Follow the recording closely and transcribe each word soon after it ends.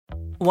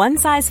One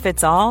size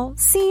fits all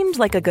seemed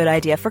like a good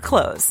idea for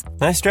clothes.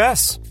 Nice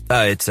dress.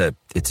 It's a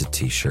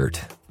t-shirt.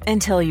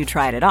 Until you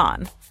tried it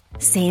on.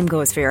 Same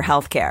goes for your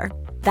healthcare.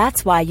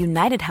 That's why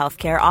United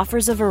Healthcare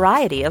offers a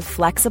variety of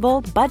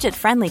flexible,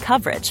 budget-friendly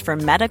coverage for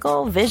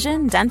medical,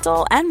 vision,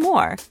 dental, and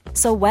more.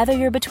 So whether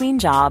you're between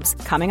jobs,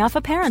 coming off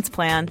a parent's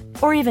plan,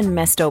 or even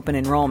missed open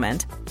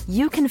enrollment,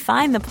 you can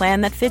find the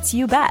plan that fits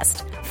you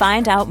best.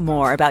 Find out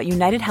more about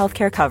United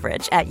Healthcare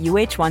coverage at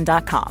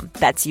uh1.com.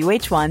 That's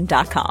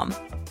uh1.com.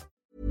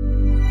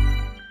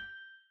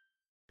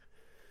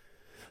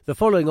 The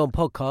following on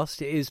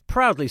podcast is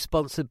proudly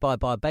sponsored by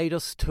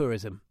Barbados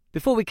Tourism.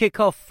 Before we kick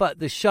off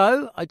the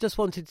show, I just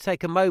wanted to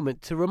take a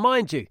moment to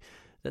remind you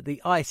that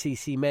the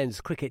ICC Men's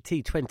Cricket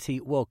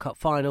T20 World Cup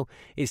Final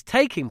is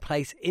taking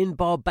place in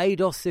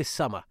Barbados this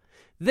summer.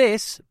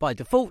 This, by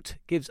default,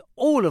 gives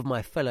all of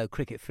my fellow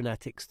cricket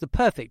fanatics the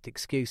perfect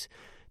excuse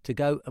to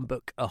go and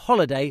book a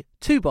holiday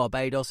to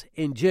Barbados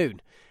in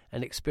June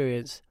and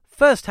experience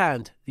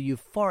firsthand the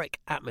euphoric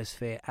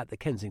atmosphere at the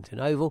Kensington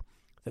Oval,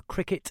 the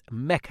cricket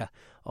mecca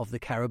of the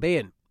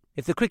Caribbean.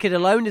 If the cricket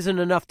alone isn't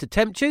enough to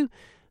tempt you,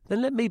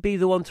 then let me be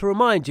the one to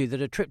remind you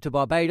that a trip to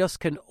Barbados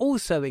can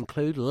also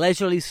include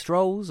leisurely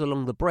strolls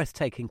along the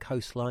breathtaking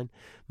coastline,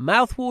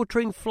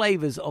 mouth-watering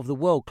flavours of the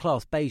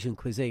world-class Bajan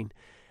cuisine,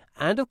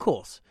 and, of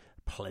course,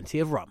 plenty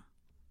of rum.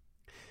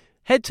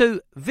 Head to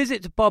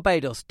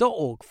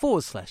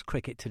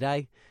visitbarbados.org/cricket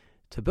today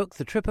to book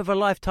the trip of a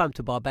lifetime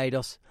to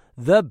Barbados,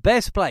 the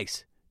best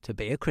place to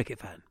be a cricket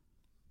fan.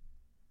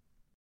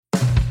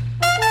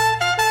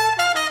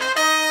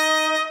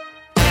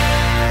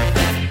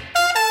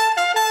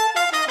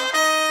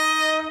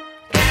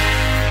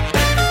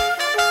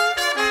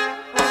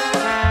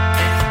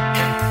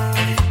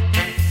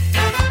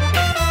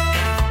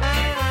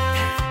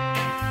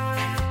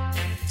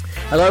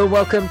 Hello and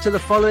welcome to the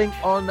following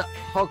on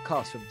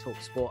podcast from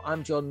TalkSport.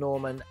 I'm John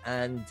Norman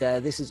and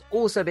this is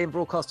also being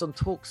broadcast on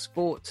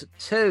TalkSport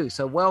 2.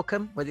 So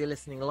welcome, whether you're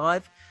listening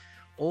live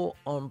or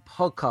on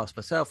podcast.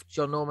 Myself,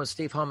 John Norman,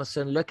 Steve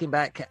Harmison, looking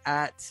back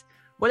at,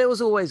 well, it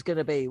was always going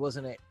to be,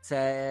 wasn't it?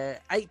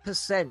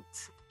 8%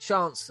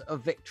 chance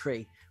of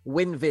victory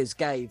WinViz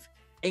gave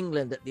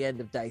England at the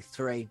end of day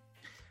 3.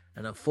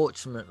 And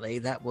unfortunately,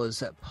 that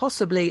was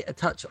possibly a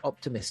touch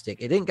optimistic.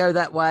 It didn't go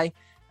that way.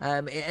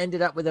 It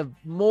ended up with a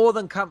more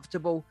than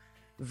comfortable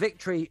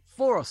victory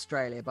for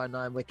Australia by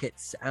 9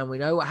 wickets. And we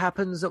know what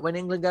happens that when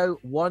England go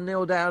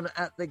 1-0 down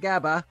at the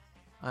Gabba.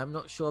 I'm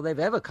not sure they've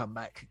ever come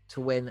back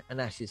to win an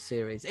Ashes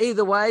series.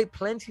 Either way,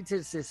 plenty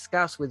to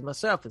discuss with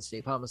myself and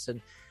Steve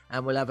Harmison.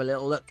 And we'll have a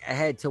little look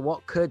ahead to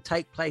what could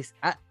take place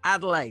at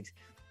Adelaide.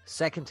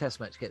 Second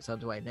Test match gets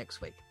underway next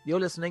week. You're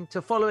listening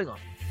to Following On.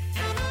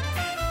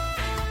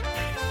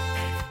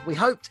 We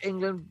hoped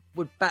England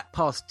would bat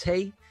past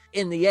tea.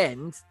 In the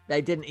end,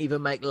 they didn't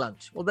even make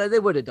lunch, although they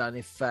would have done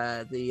if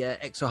the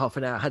extra half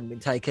an hour hadn't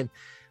been taken.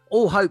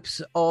 All hopes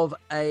of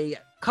a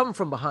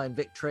come-from-behind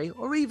victory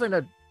or even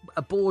a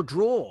bore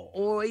draw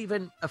or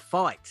even a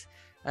fight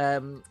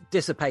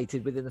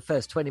dissipated within the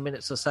first 20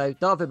 minutes or so.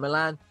 David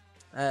Malan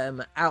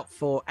out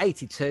for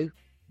 82,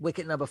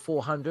 wicket number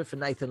 400 for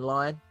Nathan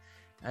Lyon.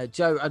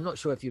 Joe, I'm not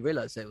sure if you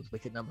realised it was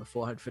wicket number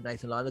 400 for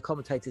Nathan Lyon. The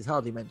commentators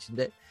hardly mentioned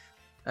it.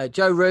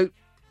 Joe Root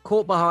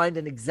caught behind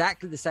in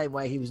exactly the same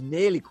way he was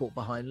nearly caught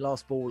behind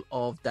last ball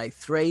of day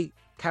 3,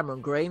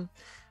 Cameron Green.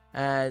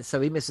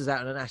 So he misses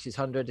out on an Ashes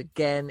 100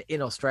 again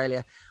in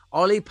Australia.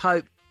 Ollie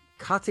Pope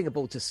cutting a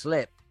ball to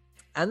slip.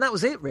 And that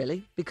was it,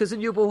 really, because the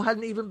new ball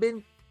hadn't even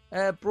been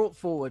brought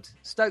forward.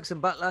 Stokes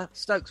and Buttler.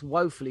 Stokes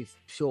woefully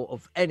short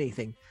of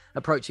anything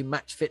approaching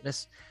match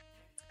fitness.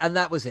 And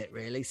that was it,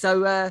 really.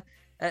 So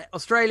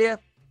Australia,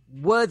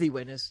 worthy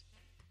winners,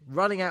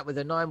 running out with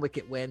a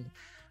 9-wicket win.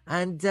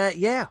 And,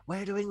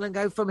 where do England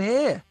go from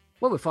here?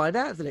 Well, we'll find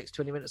out in the next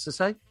 20 minutes or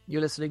so.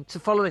 You're listening to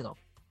Following On.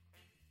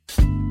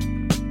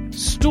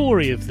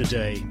 Story of the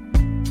day.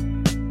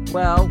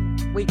 Well,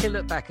 we can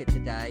look back at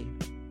today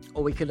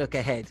or we can look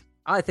ahead.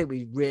 I think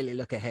we really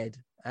look ahead.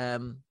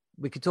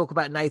 We could talk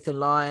about Nathan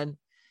Lyon.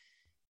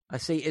 I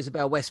see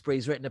Isabel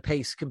Westbury's written a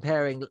piece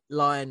comparing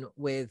Lyon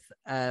with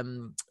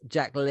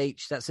Jack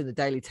Leach. That's in the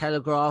Daily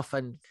Telegraph.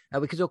 And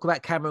we could talk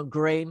about Cameron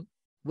Green.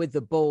 With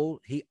the ball,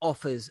 he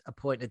offers a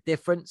point of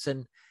difference,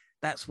 and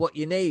that's what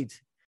you need.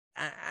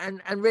 And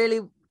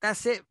really,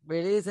 that's it,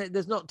 really, isn't it?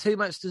 There's not too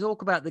much to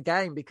talk about the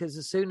game because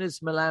as soon as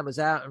Malan was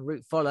out and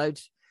Root followed,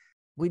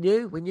 we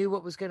knew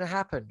what was going to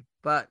happen.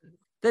 But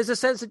there's a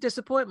sense of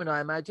disappointment,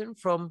 I imagine,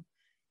 from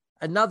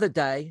another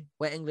day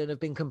where England have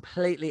been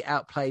completely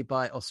outplayed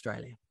by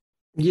Australia.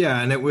 Yeah,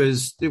 and it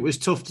was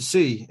tough to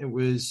see. It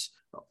was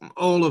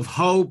all of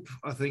hope,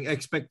 I think,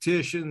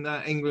 expectation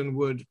that England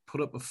would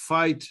put up a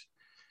fight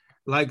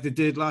like they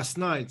did last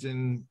night.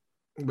 And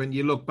when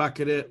you look back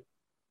at it,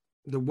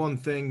 the one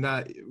thing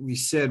that we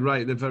said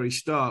right at the very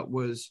start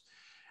was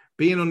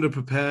being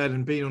underprepared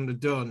and being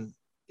underdone.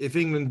 If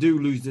England do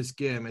lose this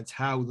game, it's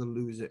how they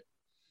lose it.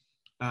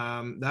 They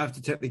have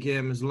to take the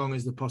game as long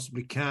as they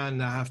possibly can.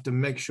 They have to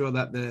make sure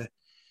that they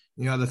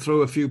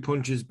throw a few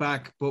punches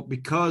back. But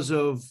because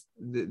of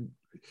the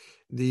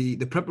the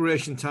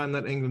preparation time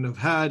that England have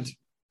had,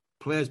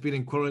 players being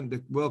in quarantine,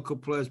 the World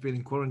Cup players being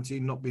in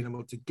quarantine, not being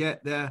able to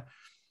get there.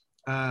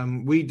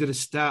 We did a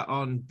stat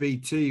on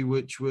BT,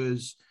 which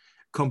was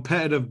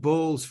competitive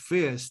balls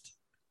faced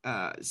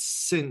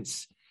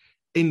since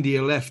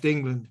India left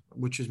England,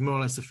 which was more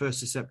or less the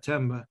 1st of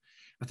September.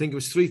 I think it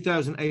was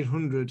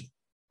 3,800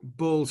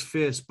 balls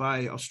faced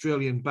by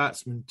Australian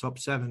batsmen, top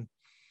 7.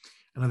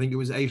 And I think it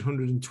was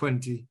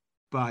 820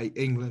 by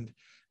England.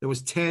 There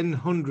was 10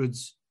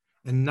 hundreds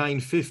and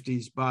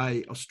 950s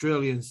by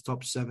Australians,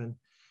 top 7.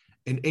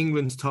 In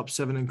England's top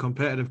 7 in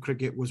competitive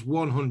cricket was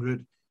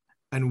 100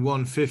 and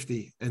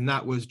 150. And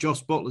that was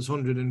Jos Buttler's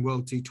 100 in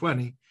World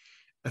T20.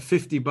 A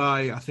 50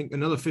 by, I think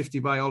another 50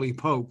 by Ollie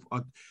Pope,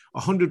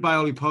 100 by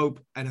Ollie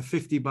Pope and a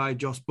 50 by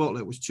Jos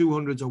Buttler. It was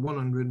 200s or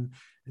 100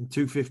 and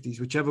 250s,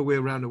 whichever way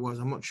around it was.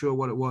 I'm not sure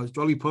what it was.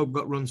 Ollie Pope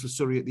got runs for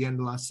Surrey at the end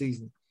of last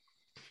season.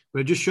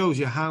 But it just shows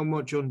you how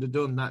much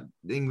underdone that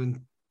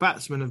England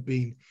batsmen have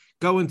been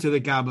going to the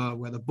Gabba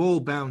where the ball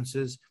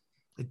bounces.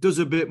 It does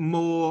a bit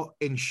more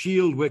in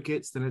shield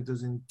wickets than it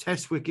does in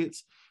test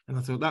wickets. And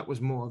I thought that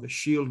was more of a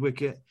shield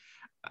wicket.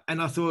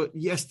 And I thought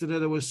yesterday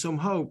there was some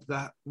hope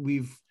that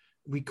we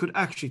could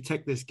actually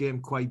take this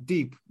game quite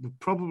deep. We're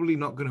probably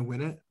not going to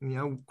win it. You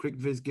know,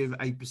 CricViz give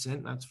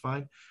 8%. That's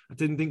fine. I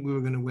didn't think we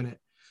were going to win it.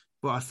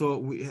 But I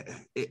thought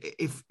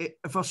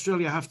if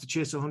Australia have to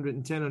chase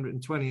 110,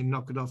 120 and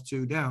knock it off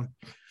 2 down,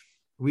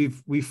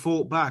 we've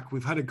fought back.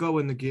 We've had a go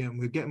in the game.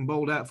 We're getting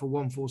bowled out for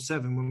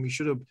 147 when we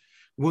should have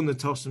won the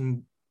toss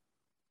and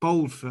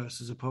bowled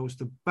first as opposed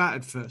to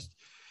batted first.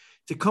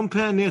 To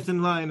compare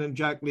Nathan Lyon and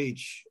Jack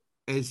Leach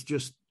is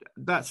just,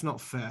 that's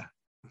not fair.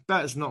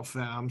 That is not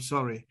fair. I'm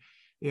sorry.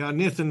 You know,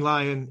 Nathan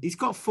Lyon, he's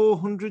got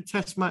 400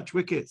 test match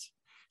wickets.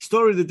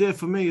 Story of the day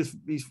for me is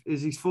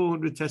his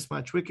 400 test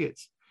match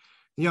wickets.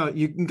 You know,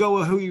 you can go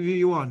with who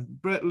you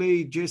want. Brett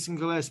Lee, Jason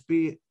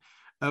Gillespie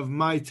of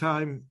my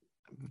time,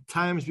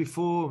 times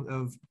before,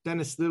 of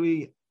Dennis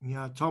Lilly, you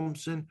know,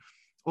 Thompson,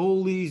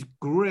 all these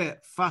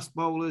great fast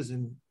bowlers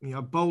and, you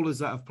know, bowlers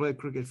that have played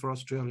cricket for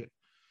Australia.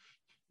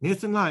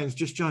 Nathan Lyon's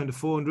just joined a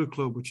 400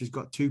 club, which has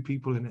got 2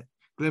 people in it,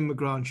 Glenn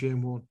McGrath and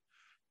Shane Warne.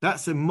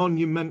 That's a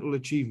monumental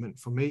achievement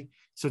for me.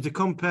 So to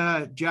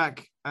compare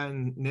Jack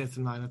and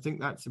Nathan Lyon, I think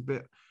that's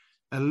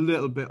a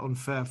little bit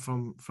unfair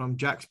from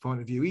Jack's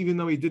point of view, even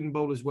though he didn't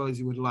bowl as well as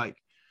he would like.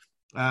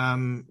 You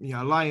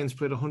know, Lyon's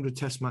played 100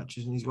 test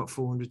matches and he's got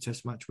 400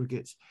 test match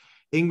wickets.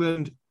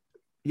 England,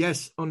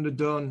 yes,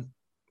 underdone,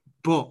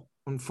 but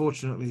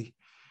unfortunately,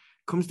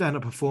 comes down to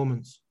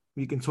performance.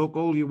 You can talk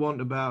all you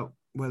want about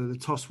whether the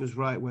toss was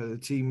right, whether the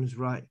team was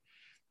right.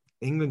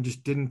 England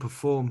just didn't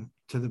perform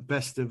to the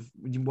best of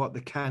what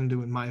they can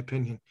do, in my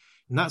opinion.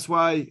 And that's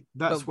why.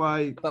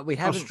 But we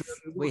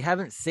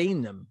haven't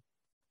seen them.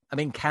 I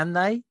mean, can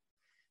they?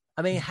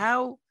 I mean,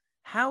 how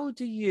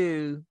do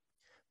you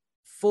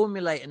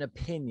formulate an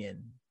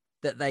opinion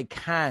that they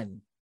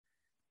can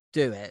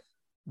do it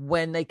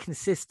when they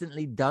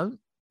consistently don't?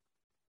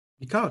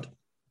 You can't.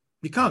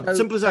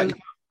 Simple as that.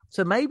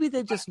 So maybe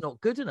they're just not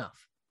good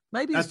enough.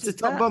 Maybe it's that's just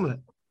the top bomber.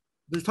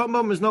 The top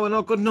bomber is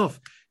not good enough.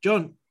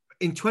 John,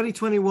 in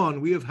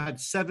 2021, we have had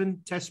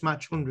 7 test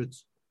match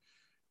hundreds.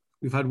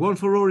 We've had 1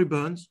 for Rory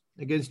Burns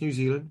against New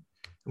Zealand,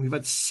 and we've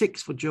had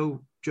 6 for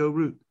Joe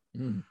Root.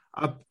 Mm.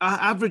 Our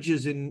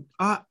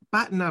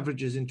batting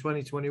averages in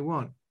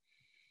 2021,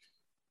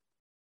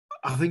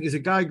 I think as a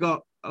guy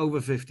got over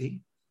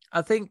 50.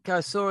 I think I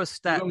saw a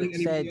stat that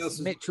said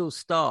Mitchell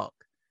Starc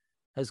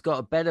has got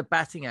a better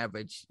batting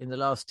average in the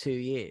last 2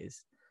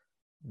 years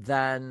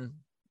than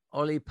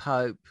Ollie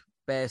Pope,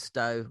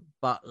 Bairstow,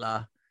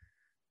 Buttler,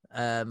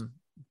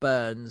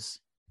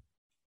 Burns,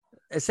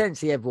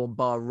 essentially everyone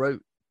bar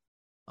Root,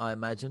 I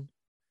imagine.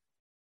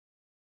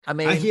 I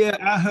mean,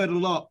 I heard a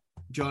lot,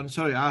 John.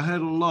 Sorry, I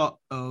heard a lot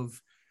of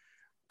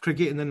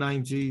cricket in the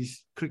 90s,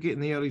 cricket in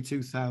the early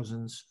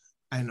 2000s,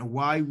 and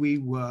why we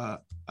were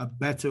a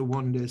better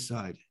one-day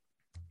side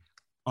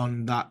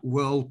on that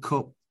World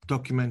Cup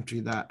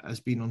documentary that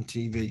has been on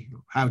TV,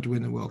 How to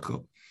Win the World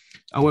Cup.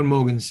 Owen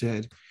Morgan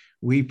said,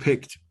 we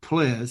picked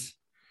players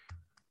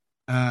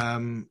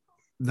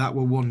that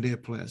were one-day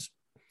players.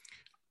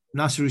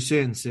 Nasser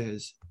Hussain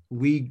says,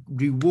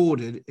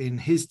 in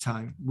his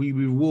time, we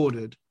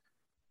rewarded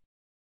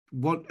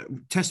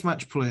test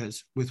match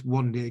players with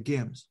one-day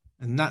games.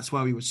 And that's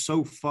why we were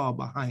so far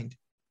behind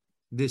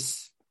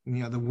this, you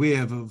know, the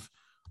wave of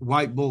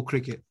white ball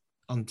cricket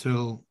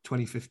until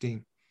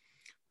 2015.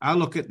 I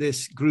look at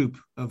this group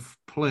of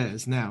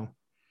players now,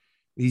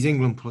 these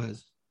England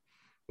players.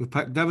 We've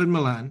picked David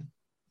Malan,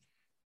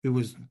 who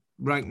was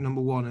ranked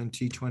number 1 in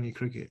T20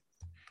 cricket.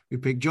 We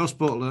picked Jos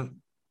Buttler,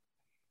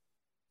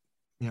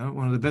 you know,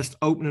 one of the best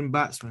opening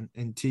batsmen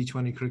in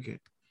T20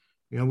 cricket.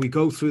 You know, we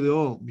go through the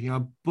all. You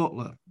know,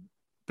 Buttler,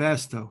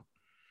 Bairstow.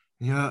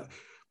 You know,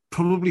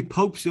 probably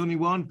Pope's the only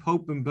one.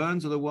 Pope and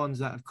Burns are the ones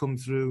that have come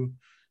through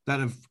that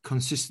have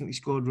consistently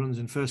scored runs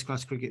in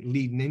first-class cricket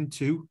leading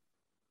into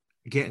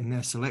getting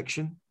their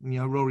selection. You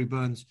know, Rory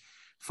Burns,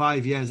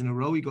 5 years in a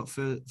row, he got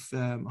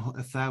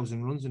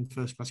 1,000 runs in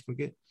first-class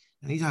cricket.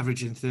 and he's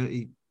averaging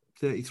 30,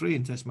 33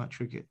 in Test match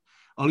cricket.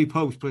 Ollie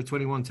Pope's played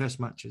 21 Test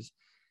matches.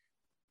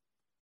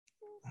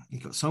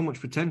 He's got so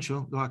much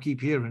potential, though I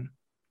keep hearing.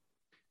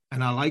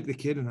 And I like the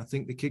kid, and I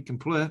think the kid can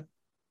play.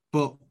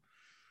 But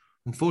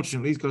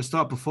unfortunately, he's got to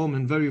start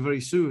performing very,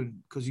 very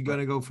soon, because you're going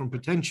to go from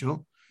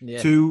potential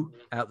to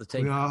out the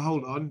team.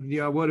 Hold on.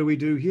 What do we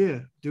do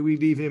here? Do we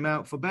leave him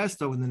out for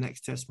Bairstow in the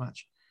next Test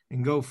match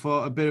and go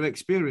for a bit of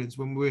experience?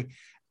 When we're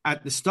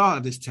at the start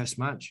of this Test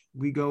match,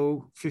 we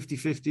go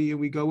 50-50 and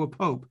we go with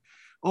Pope.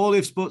 All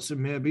ifs, buts,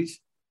 and maybes.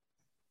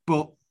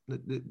 But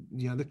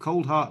the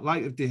cold heart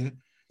light of day,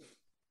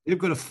 they've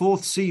got a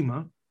fourth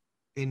seamer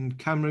in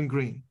Cameron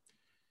Green,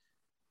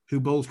 who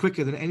bowls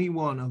quicker than any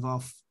one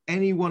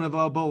of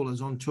our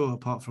bowlers on tour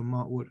apart from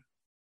Mark Wood.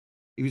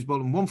 He was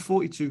bowling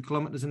 142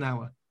 kilometres an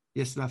hour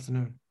yesterday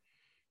afternoon.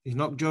 He's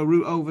knocked Joe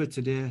Root over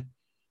today,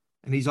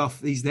 and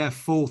he's their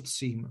fourth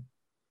seamer.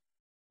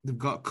 They've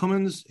got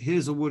Cummins,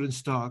 Hazelwood and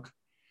Stark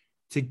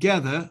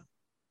together,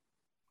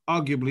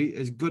 arguably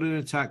as good an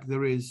attack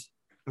there is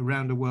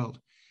around the world.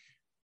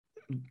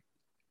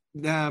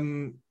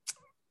 When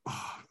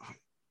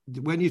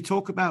you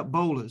talk about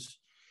bowlers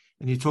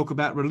and you talk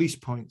about release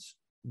points,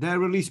 their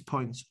release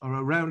points are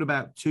around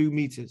about 2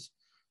 meters.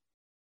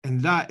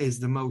 And that is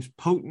the most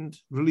potent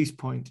release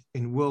point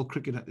in world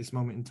cricket at this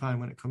moment in time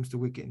when it comes to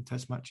wicket and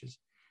Test matches.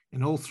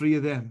 And all 3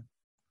 of them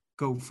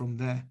go from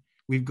there.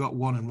 We've got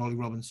one in Ollie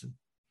Robinson.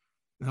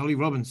 And Ollie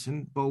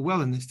Robinson bowled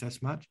well in this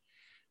Test match.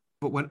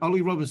 But when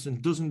Ollie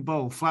Robinson doesn't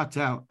bowl flat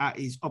out at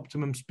his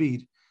optimum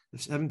speed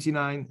of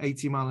 79,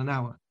 80 mile an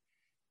hour,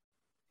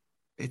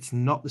 it's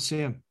not the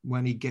same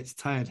when he gets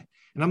tired.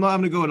 And I'm not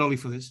having to go at Ollie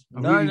for this.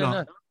 I'm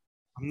not.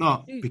 I'm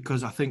not,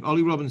 because I think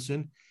Ollie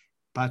Robinson,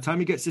 by the time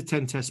he gets to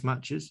 10 Test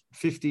matches,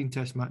 15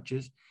 Test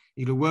matches,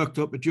 he'll have worked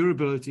up a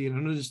durability and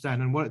an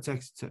understanding what it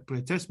takes to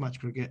play Test match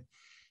cricket,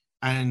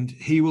 and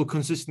he will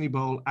consistently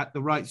bowl at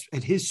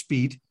his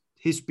speed,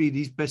 his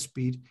best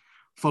speed,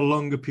 for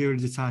longer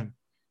periods of time.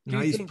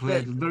 He's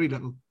played very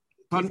little.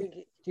 Do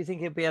you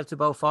think he'll be able to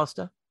bowl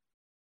faster?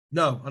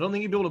 No, I don't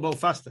think he'll be able to bowl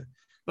faster.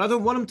 But I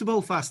don't want him to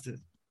bowl faster.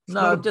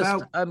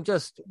 I'm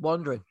just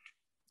wondering.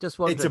 It's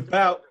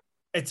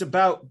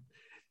about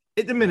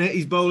at the minute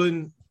he's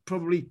bowling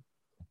probably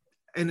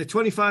in a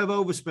 25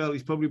 over spell,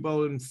 he's probably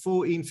bowling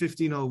 14,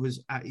 15 overs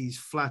at his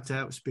flat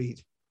out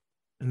speed.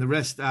 And the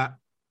rest at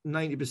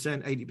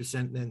 90%,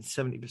 80%, then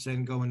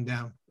 70% going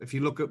down. If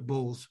you look at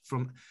balls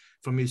from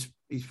his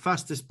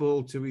fastest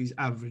ball to his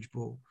average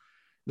ball,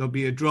 there'll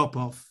be a drop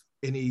off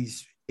in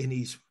his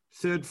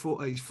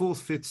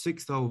fourth, fifth,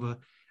 sixth over,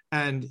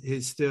 and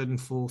his third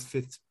and fourth,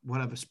 fifth,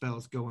 whatever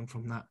spells going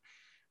from that.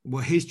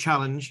 Well, his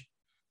challenge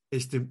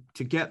is to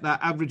get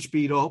that average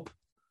speed up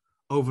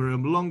over a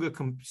longer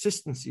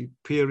consistency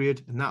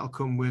period, and that'll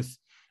come with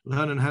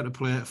learning how to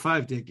play a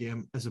 5-day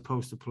game as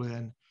opposed to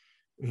playing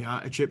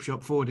a chip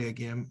shop 4-day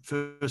game.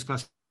 First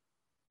class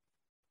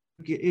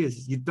it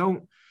is. You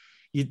can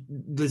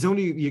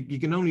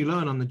only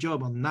learn on the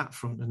job on that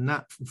front, and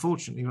that,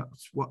 unfortunately,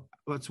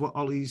 that's what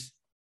Ollie's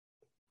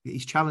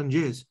his challenge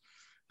is.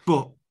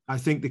 But I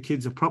think the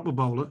kid's a proper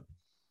bowler.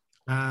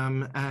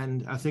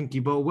 And I think he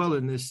bowled well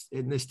in this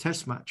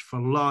Test match for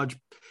large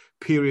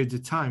periods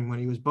of time when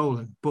he was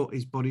bowling, but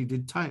his body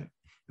did tire.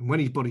 And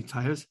when his body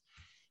tires,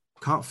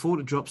 can't afford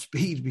to drop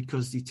speed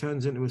because he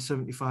turns into a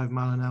 75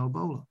 mile an hour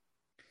bowler.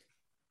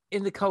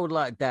 In the cold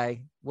light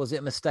day, was it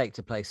a mistake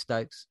to play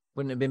Stokes?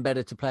 Wouldn't it have been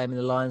better to play him in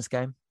the Lions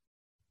game?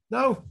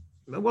 No,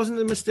 it wasn't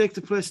a mistake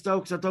to play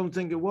Stokes. I don't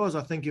think it was.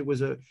 I think it was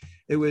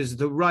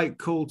the right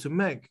call to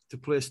make to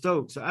play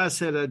Stokes. I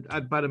said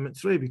I'd bat him at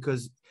 3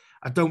 because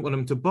I don't want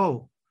him to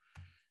bowl.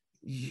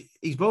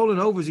 He's bowling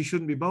overs he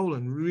shouldn't be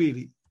bowling,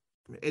 really,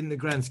 in the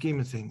grand scheme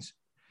of things.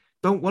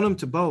 Don't want him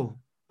to bowl.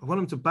 I want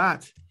him to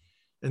bat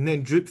and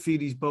then drip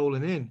feed his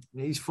bowling in.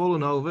 He's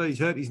fallen over, he's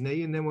hurt his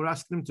knee, and then we're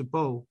asking him to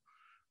bowl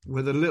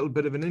with a little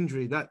bit of an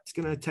injury. That's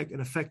going to take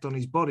an effect on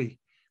his body,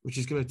 which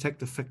is going to take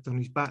the effect on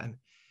his batting.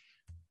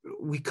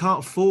 We can't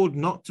afford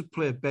not to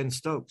play Ben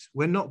Stokes.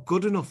 We're not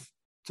good enough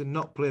to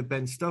not play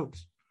Ben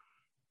Stokes.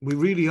 We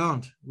really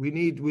aren't. We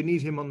need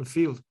him on the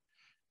field.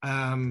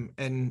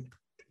 And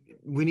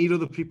we need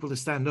other people to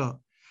stand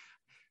up.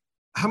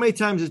 How many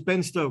times has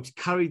Ben Stokes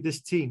carried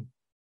this team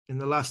in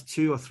the last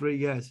 2 or 3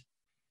 years?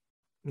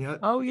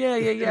 Oh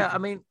yeah. I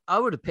mean, I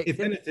would have picked if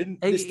him. Anything,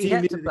 this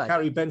team needs to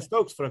carry Ben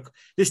Stokes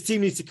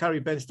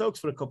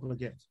for a couple of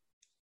games.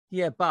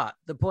 Yeah, but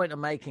the point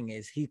I'm making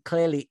is he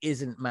clearly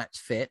isn't match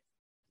fit,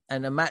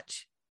 and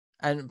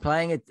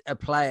playing a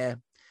player.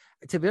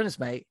 To be honest,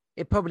 mate,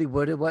 it probably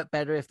would have worked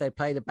better if they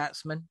played a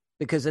batsman,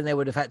 because then they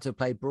would have had to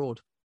play Broad.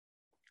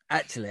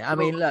 Actually, I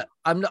mean, look,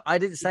 I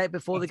didn't say it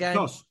before the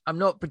game. I'm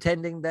not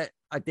pretending that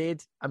I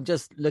did. I'm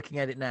just looking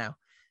at it now.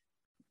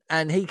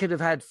 And he could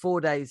have had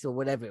 4 days or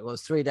whatever it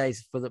was, 3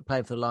 days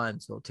playing for the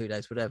Lions, or 2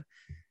 days, whatever.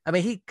 I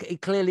mean, he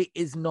clearly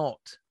is not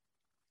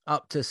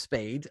up to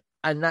speed,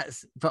 and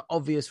that's for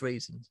obvious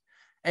reasons.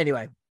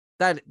 Anyway,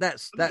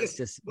 that's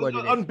just what it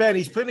is. On Ben,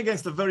 he's playing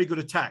against a very good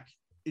attack.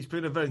 He's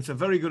playing against a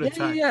very good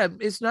attack. Yeah,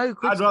 it's no.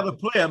 I'd rather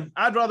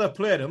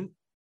play him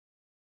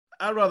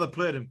I'd rather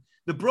play them.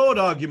 The Broad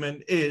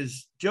argument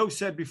is, Joe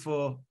said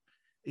before,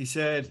 he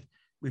said,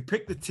 we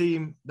picked the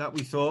team that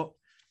we thought.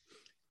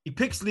 He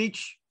picks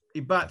Leach, he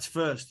bats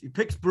first. He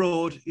picks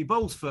Broad, he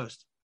bowls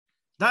first.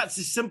 That's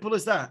as simple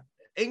as that.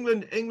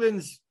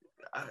 England's,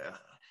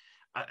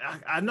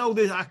 I know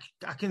this,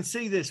 I can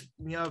see this,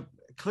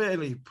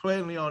 clearly,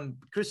 plainly on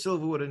Chris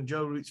Silverwood and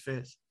Joe Root's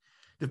face.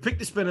 They picked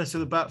the spinner, so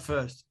they bat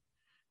first.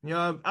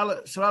 So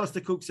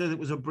Alistair Cook says it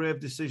was a brave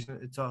decision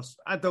at the toss.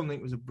 I don't think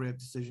it was a brave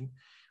decision.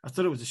 I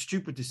thought it was a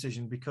stupid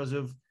decision because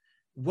of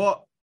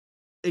what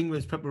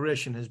England's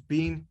preparation has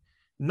been,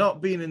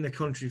 not being in the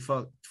country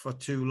for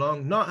too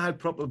long, not had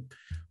proper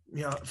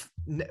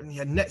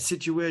net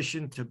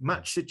situation to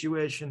match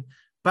situation,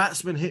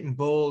 batsmen hitting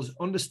balls,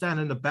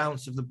 understanding the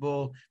bounce of the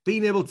ball,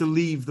 being able to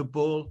leave the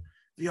ball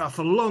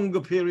for longer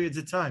periods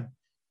of time.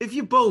 If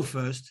you bowl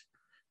first,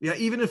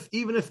 even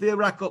if they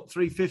rack up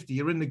 350,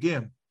 you're in the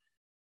game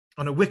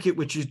on a wicket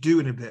which is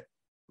doing a bit,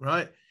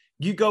 right?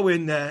 You go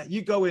in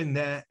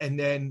there, and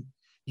then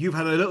you've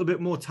had a little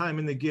bit more time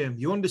in the game.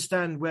 You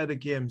understand where the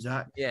game's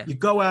at. Yeah. You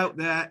go out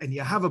there and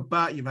you have a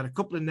bat. You've had a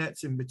couple of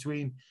nets in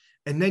between,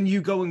 and then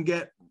you go and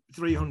get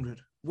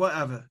 300,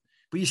 whatever.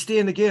 But you stay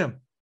in the game.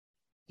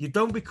 You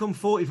don't become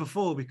 40 for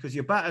 4 because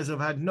your batters have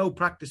had no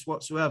practice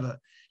whatsoever.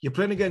 You're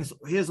playing against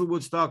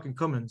Hazelwood, Stark and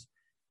Cummins,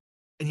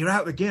 and you're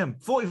out of the game.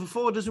 40 for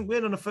 4 doesn't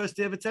win on the first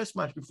day of a test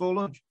match before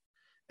lunch.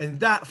 And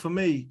that, for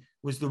me,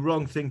 was the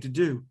wrong thing to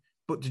do.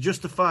 But to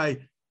justify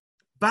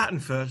batting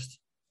first,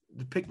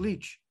 to pick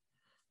Leach.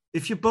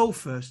 If you bowl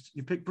first,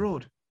 you pick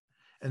Broad.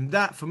 And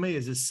that, for me,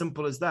 is as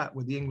simple as that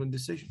with the England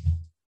decision.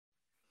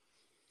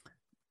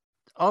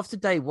 After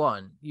day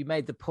one, you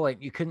made the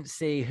point you couldn't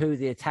see who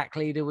the attack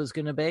leader was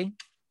going to be.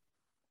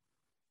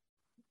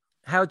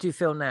 How do you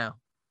feel now?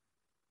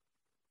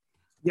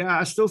 Yeah,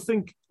 I still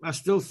think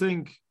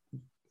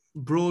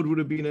Broad would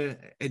have been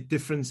a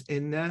difference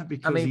in there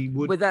because he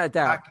would, without a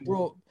doubt,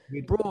 Broad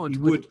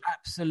would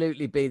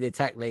absolutely be the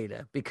attack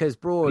leader because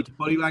Broad his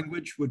body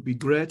language would be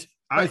great.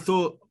 I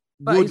thought,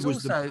 but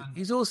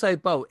he's also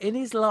bold in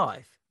his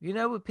life. You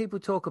know, when people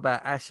talk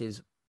about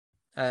Ashes,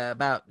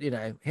 about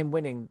him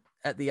winning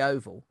at the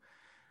Oval,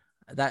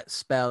 that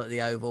spell at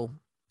the Oval,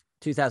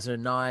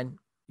 2009,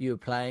 you were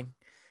playing,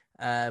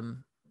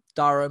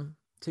 Durham,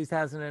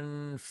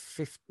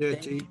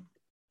 2015.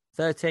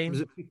 13?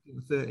 Was it 15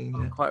 or 13? I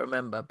don't quite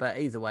remember, but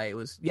either way, it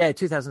was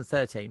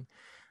 2013,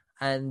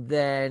 and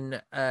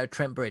then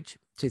Trent Bridge,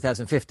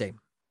 2015.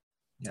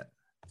 Yeah,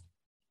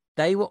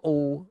 they were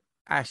all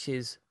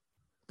Ashes.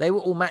 They were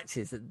all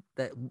matches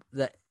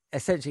that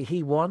essentially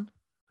he won.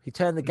 He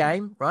turned the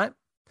game, right?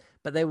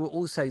 But they were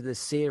also the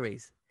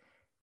series.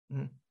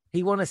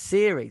 He won a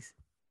series,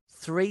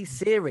 3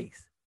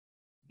 series.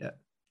 Yeah,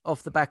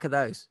 off the back of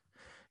those.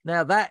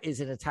 Now that is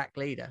an attack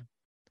leader,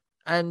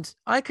 and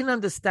I can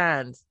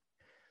understand.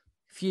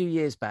 A few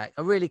years back,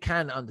 I really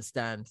can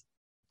understand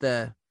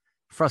the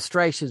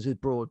frustrations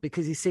with Broad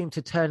because he seemed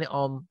to turn it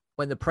on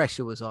when the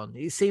pressure was on.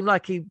 It seemed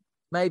like he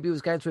maybe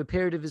was going through a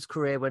period of his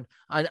career when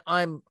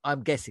I'm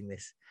guessing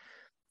this,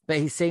 but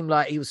he seemed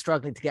like he was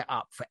struggling to get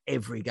up for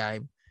every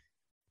game.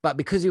 But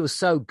because he was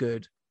so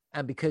good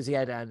and because he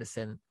had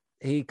Anderson,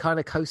 he kind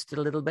of coasted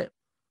a little bit.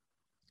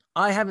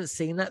 I haven't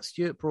seen that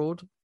Stuart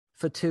Broad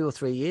for 2 or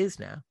 3 years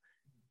now,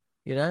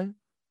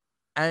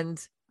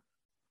 and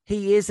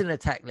he is an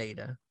attack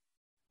leader.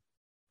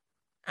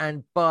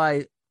 And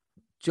by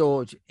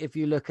George, if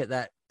you look at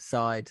that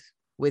side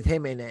with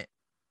him in it,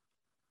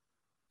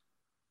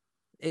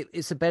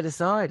 it's a better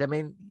side. I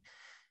mean,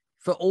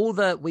 for all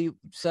that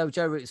so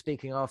Joe Root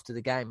speaking after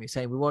the game, he's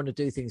saying we want to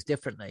do things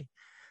differently,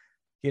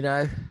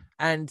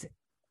 and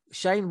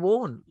Shane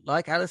Warne,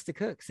 like Alistair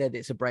Cook, said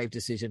it's a brave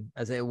decision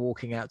as they're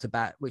walking out to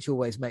bat, which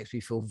always makes me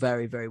feel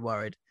very, very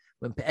worried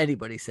when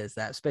anybody says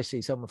that,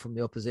 especially someone from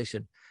the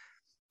opposition.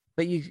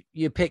 But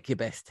you pick your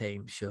best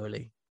team,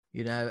 surely.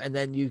 And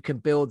then you can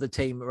build the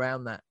team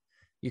around that.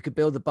 You could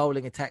build the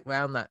bowling attack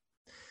around that.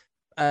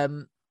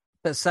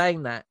 But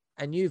saying that,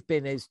 and you've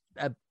been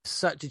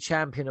such a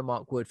champion of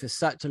Mark Wood for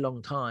such a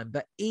long time,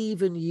 but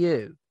even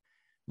you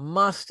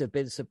must have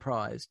been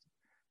surprised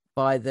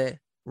by the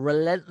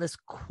relentless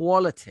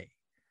quality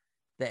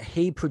that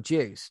he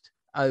produced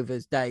over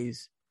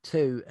days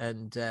 2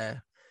 and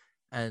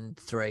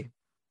 3.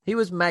 He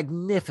was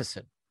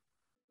magnificent.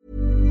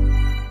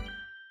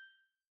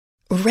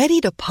 Ready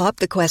to pop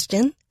the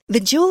question? The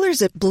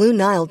jewelers at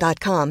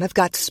BlueNile.com have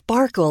got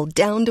sparkle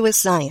down to a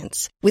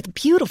science with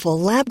beautiful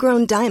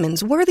lab-grown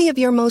diamonds worthy of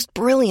your most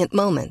brilliant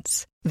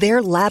moments.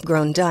 Their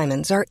lab-grown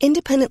diamonds are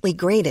independently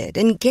graded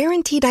and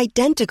guaranteed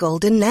identical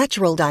to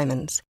natural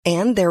diamonds,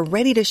 and they're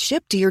ready to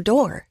ship to your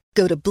door.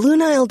 Go to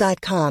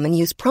BlueNile.com and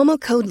use promo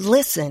code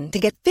LISTEN to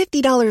get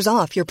 $50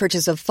 off your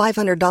purchase of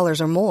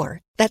 $500 or more.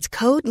 That's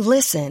code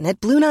LISTEN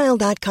at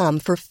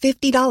BlueNile.com for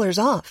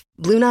 $50 off.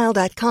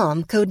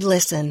 BlueNile.com, code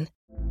LISTEN.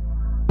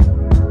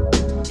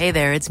 Hey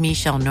there, it's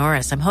Michelle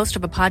Norris. I'm host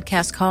of a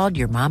podcast called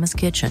Your Mama's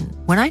Kitchen.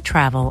 When I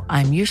travel,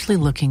 I'm usually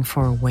looking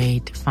for a way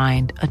to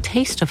find a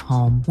taste of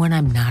home when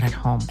I'm not at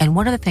home. And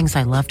one of the things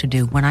I love to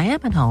do when I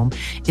am at home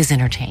is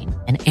entertain.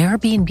 And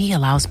Airbnb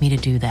allows me to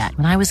do that.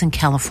 When I was in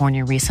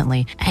California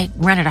recently, I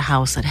rented a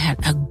house that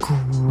had a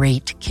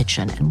great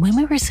kitchen. And when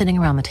we were sitting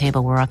around the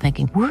table, we're all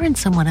thinking, we're in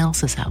someone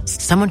else's house.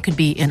 Someone could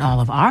be in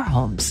all of our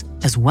homes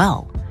as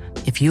well.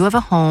 If you have a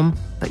home,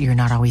 but you're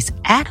not always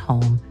at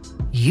home,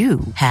 you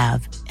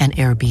have an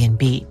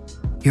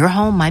Airbnb. Your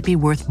home might be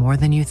worth more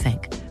than you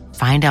think.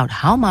 Find out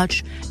how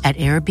much at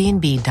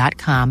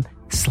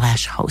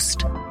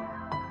airbnb.com/host.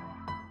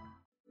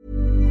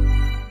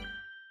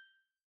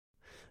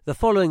 The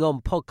following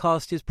on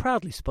podcast is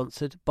proudly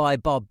sponsored by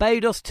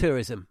Barbados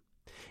Tourism.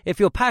 If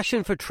your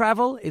passion for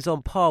travel is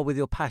on par with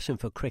your passion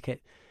for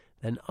cricket,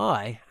 then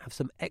I have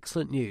some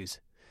excellent news.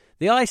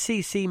 The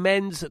ICC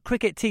Men's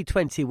Cricket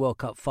T20 World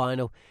Cup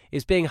Final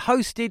is being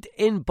hosted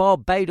in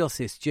Barbados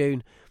this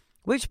June,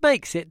 which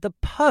makes it the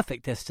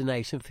perfect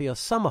destination for your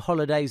summer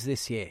holidays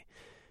this year.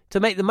 To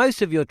make the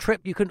most of your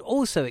trip, you can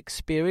also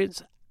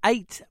experience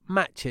 8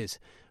 matches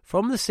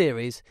from the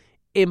series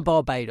in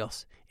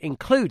Barbados,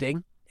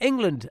 including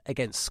England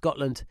against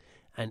Scotland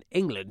and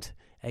England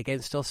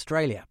against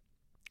Australia.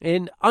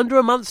 In under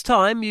a month's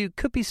time, you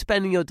could be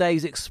spending your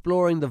days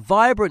exploring the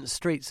vibrant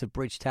streets of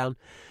Bridgetown,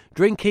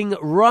 drinking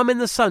rum in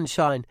the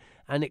sunshine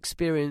and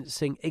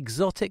experiencing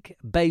exotic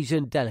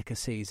Bajan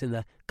delicacies. In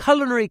the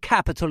culinary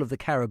capital of the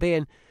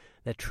Caribbean,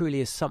 there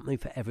truly is something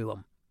for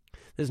everyone.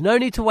 There's no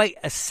need to wait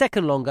a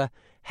second longer.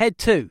 Head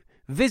to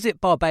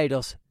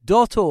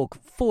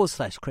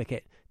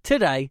visitbarbados.org/cricket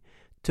today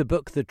to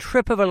book the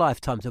trip of a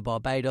lifetime to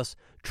Barbados,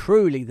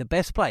 truly the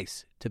best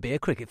place to be a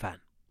cricket fan.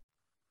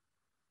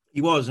 He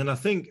was, and I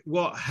think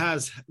what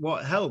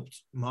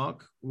helped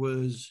Mark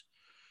was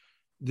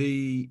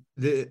the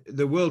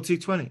World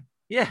T20.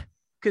 Yeah,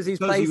 because he's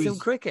played some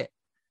cricket.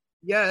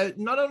 Yeah,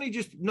 not only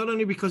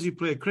because he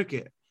played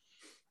cricket.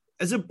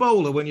 As a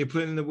bowler, when you're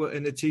playing in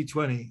the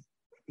T20,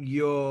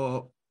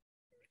 your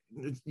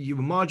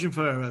margin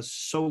for error is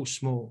so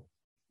small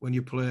when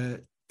you play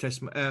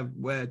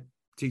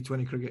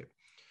T20 cricket.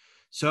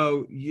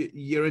 So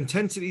your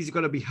intensity's got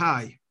to be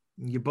high.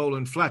 You're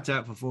bowling flat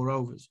out for 4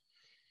 overs.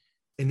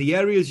 In the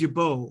areas you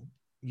bowl,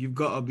 you've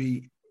got to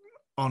be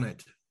on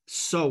it,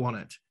 so on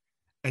it.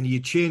 And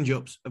your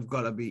change-ups have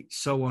got to be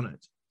so on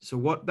it. So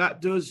what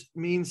that does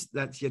means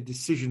that's your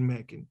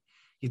decision-making.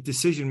 Your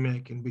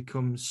decision-making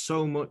becomes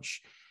so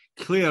much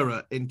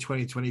clearer in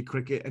 2020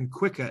 cricket and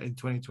quicker in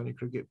 2020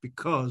 cricket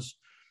because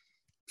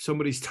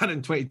somebody's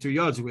standing 22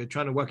 yards away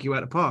trying to whack you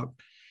out of the park.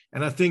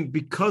 And I think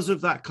because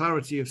of that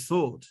clarity of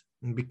thought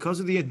and because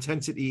of the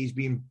intensity he's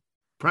been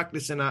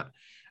practicing at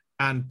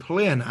and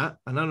playing at,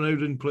 and I know he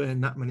didn't play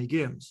in that many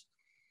games,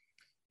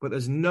 but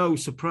there's no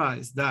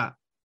surprise that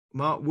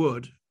Mark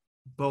Wood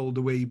bowled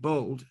the way he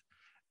bowled,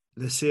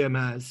 the same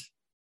as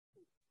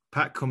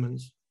Pat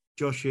Cummins,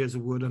 Josh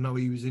Hazlewood, I know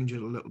he was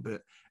injured a little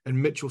bit,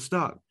 and Mitchell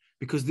Starc,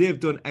 because they've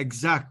done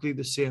exactly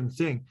the same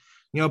thing.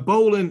 You know,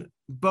 bowling,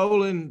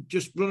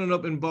 just running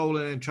up and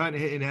bowling and trying to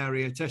hit an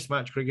area, test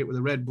match cricket with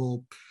a red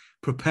ball,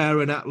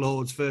 preparing at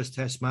Lord's first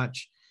test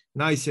match,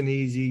 nice and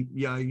easy.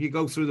 Yeah, you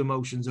go through the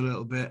motions a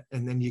little bit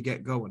and then you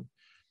get going.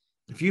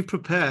 If you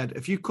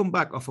come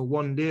back off a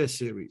one-day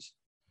series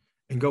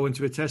and go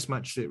into a test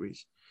match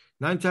series,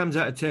 9 times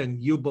out of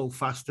 10, you'll bowl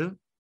faster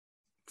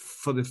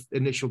for the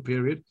initial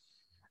period.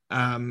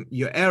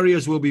 Your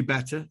areas will be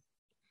better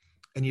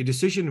and your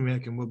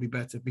decision-making will be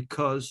better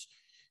because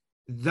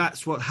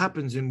that's what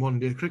happens in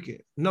one-day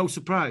cricket. No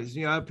surprise.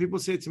 You know, people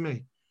say to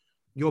me,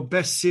 your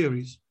best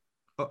series,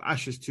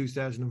 Ashes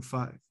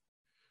 2005.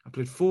 I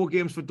played 4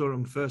 games for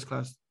Durham, first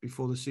class,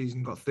 before the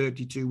season, got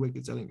 32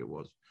 wickets, I think it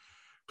was.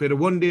 Played a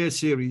one-day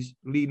series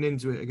leading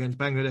into it against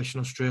Bangladesh and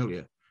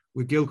Australia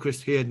with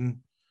Gilchrist,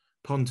 Hayden,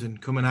 Ponton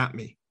coming at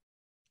me.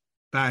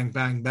 Bang,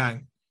 bang,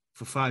 bang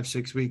for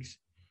 5-6 weeks.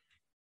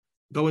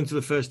 Go into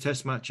the first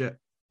test match at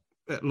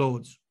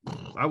Lord's.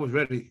 I was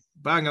ready.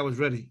 Bang, I was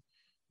ready.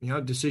 You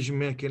know,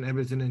 decision-making,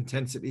 everything,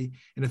 intensity.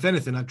 And if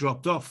anything, I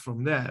dropped off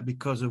from there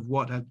because of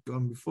what had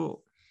gone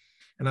before.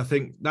 And I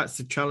think that's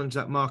the challenge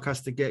that Mark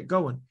has to get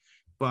going.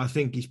 But I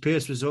think his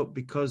pace was up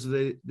because of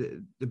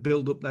the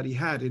build-up that he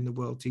had in the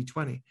World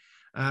T20.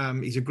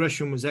 His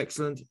aggression was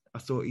excellent. I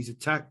thought his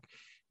attack,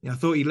 I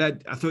thought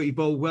he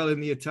bowled well in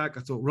the attack. I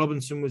thought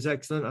Robinson was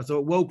excellent. I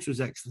thought Woakes was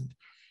excellent.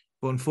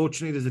 But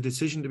unfortunately, there's a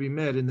decision to be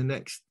made in the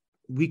next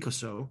week or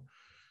so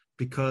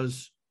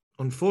because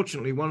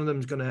unfortunately, one of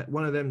them's gonna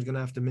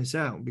have to miss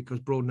out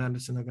because Broad and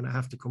Anderson are gonna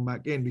have to come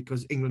back in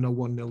because England are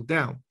 1-0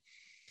 down.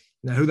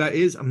 Now, who that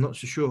is, I'm not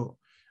so sure.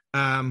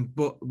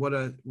 But what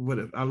I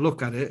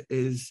look at it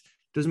is,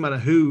 doesn't matter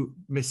who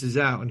misses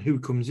out and who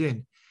comes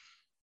in,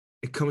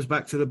 it comes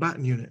back to the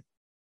batting unit.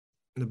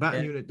 And the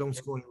batting unit don't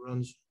score any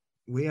runs.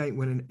 We ain't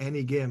winning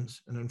any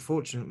games. And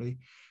unfortunately,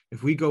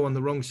 if we go on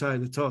the wrong side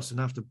of the toss and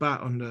have to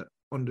bat under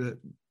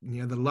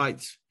the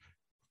lights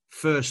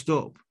first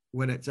up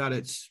when it's at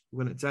its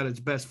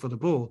best for the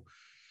ball,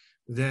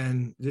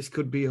 then this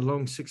could be a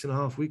long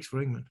 6.5 weeks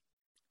for England.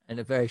 And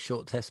a very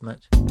short test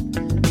match.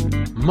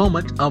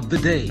 Moment of the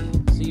day.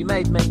 So you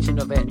made mention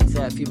of it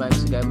a few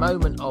moments ago.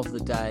 Moment of the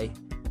day.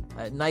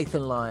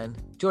 Nathan Lyon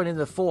joining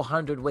the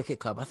 400 wicket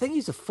club. I think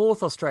he's the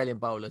fourth Australian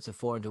bowler to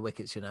 400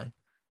 wickets, you know.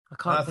 I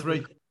can't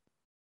three.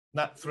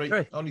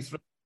 Only three.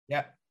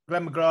 Yeah.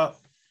 Glenn McGrath.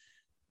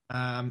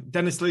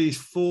 Dennis Lee's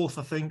fourth,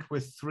 I think,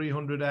 with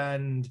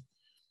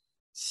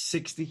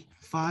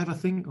 365, I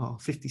think, or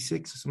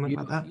 56 or something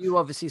like that. You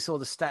obviously saw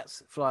the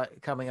stats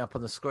coming up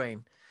on the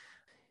screen.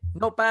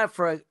 Not bad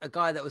for a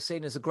guy that was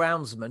seen as a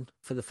groundsman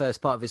for the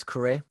first part of his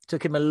career.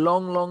 Took him a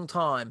long, long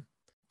time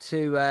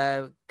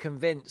to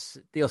convince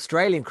the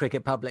Australian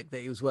cricket public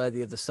that he was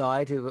worthy of the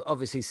side, who were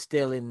obviously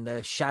still in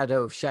the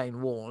shadow of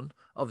Shane Warne,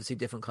 obviously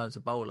different kinds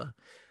of bowler.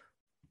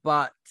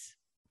 But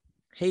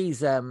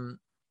he's,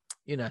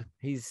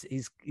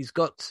 he's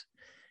got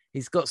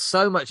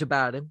so much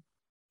about him.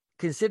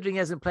 Considering he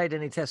hasn't played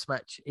any test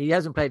match, he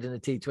hasn't played in the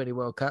T20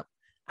 World Cup,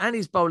 and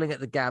he's bowling at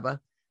the Gabba,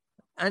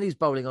 and he's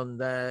bowling on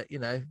the,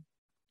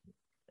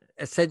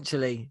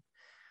 essentially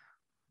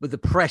with the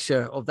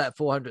pressure of that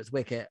 400th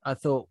wicket. I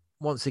thought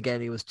once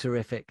again he was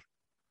terrific.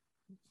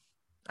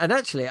 And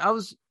actually, I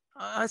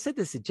said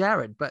this to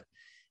Jared, but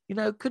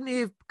couldn't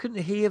he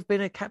have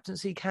been a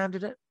captaincy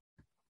candidate?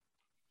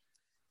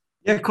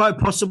 Yeah, quite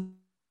possibly.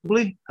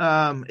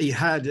 He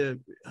had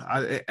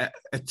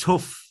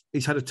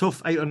He's had a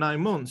tough 8 or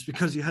 9 months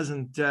because he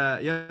hasn't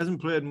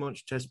played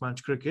much Test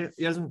match cricket.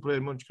 He hasn't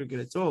played much cricket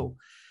at all,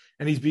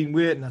 and he's been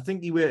waiting. I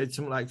think he waited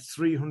something like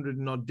 300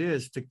 and odd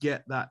days to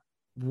get that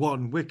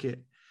one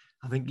wicket.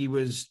 I think he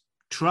was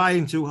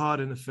trying too hard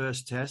in the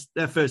first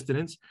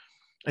innings,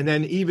 and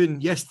then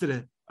even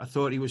yesterday, I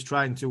thought he was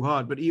trying too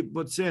hard. But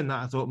saying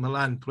that, I thought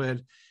Milan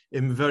played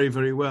him very,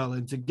 very well,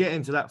 and to get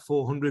into that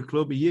 400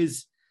 club, he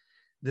is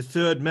the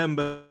third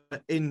member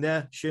in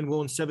there. Shane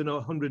Warne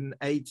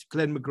 708,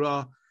 Glenn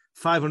McGrath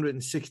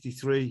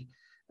 563,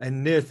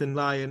 and Nathan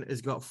Lyon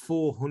has got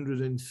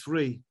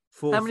 403.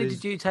 How many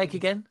did you take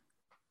again?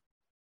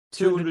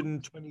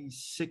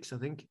 226, I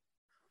think.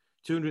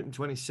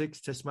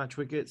 226 Test match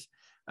wickets.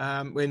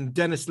 When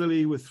Dennis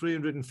Lillee with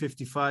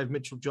 355,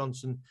 Mitchell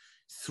Johnson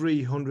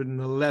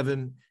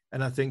 311,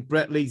 and I think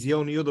Brett Lee's the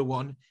only other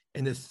one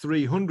in the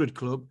 300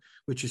 club,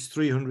 which is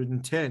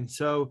 310.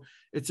 So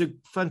it's a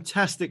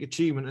fantastic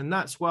achievement, and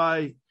that's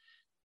why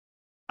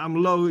I'm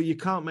low. You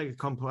can't make a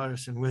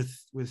comparison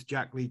with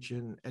Jack Leach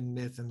and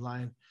Nathan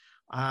Lyon.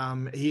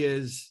 He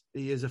is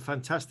a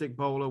fantastic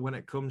bowler when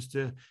it comes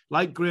to,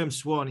 like Graham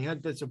Swan, he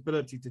had this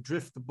ability to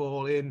drift the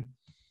ball in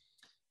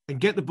and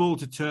get the ball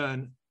to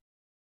turn,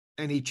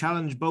 and he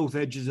challenged both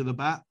edges of the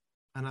bat.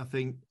 And I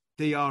think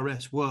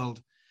DRS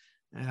world,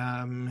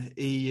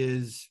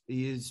 he's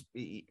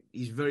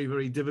very,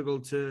 very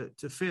difficult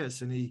to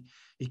face, and he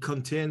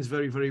contains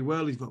very, very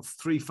well. He's got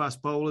 3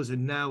 fast bowlers,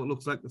 and now it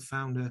looks like they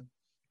found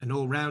an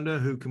all-rounder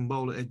who can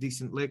bowl at a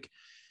decent lick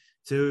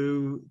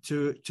to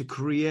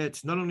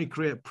create, not only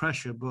create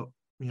pressure, but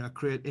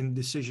create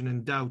indecision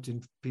and doubt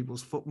in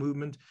people's foot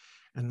movement.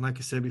 And like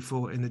I said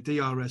before, in the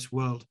DRS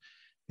world,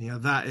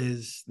 that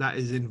is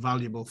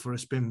invaluable for a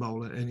spin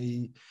bowler, and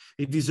he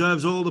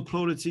deserves all the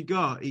plaudits he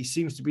got. He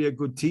seems to be a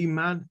good team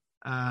man,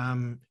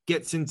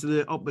 gets into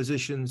the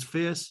opposition's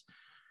face,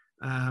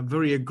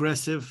 very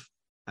aggressive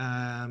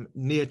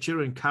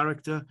nature and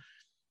character,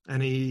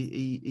 and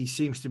he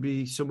seems to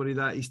be somebody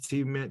that his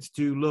teammates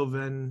do love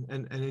and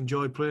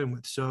enjoy playing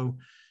with. So,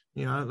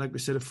 like we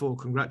said before,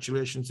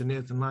 congratulations to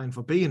Nathan Lyon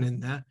for being in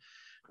there.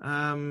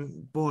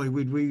 Boy,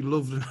 would we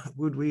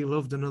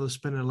loved another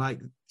spinner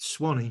like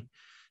Swanee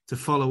to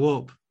follow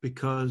up,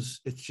 because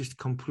it's just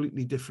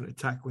completely different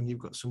attack when you've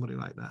got somebody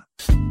like that.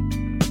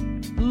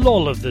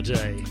 Lol of the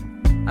day.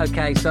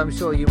 Okay, so I'm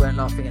sure you weren't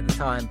laughing at the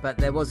time, but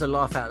there was a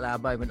laugh out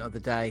loud moment of the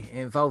day. It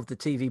involved the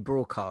TV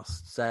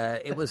broadcasts.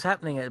 It was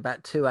happening at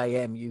about 2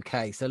 a.m.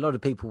 UK, so a lot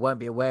of people won't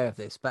be aware of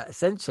this, but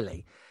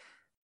essentially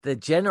the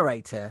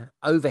generator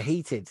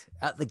overheated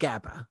at the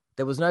Gabba.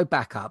 There was no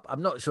backup.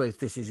 I'm not sure if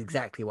this is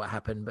exactly what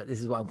happened, but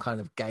this is what I'm kind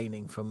of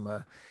gaining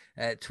from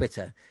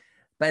Twitter.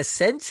 But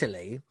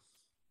essentially,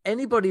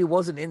 anybody who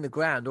wasn't in the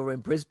ground or in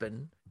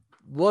Brisbane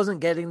wasn't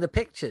getting the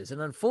pictures. And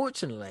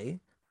unfortunately,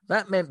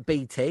 that meant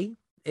BT,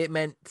 it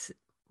meant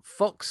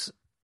Fox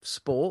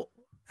Sport,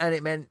 and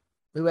it meant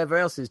whoever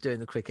else is doing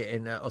the cricket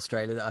in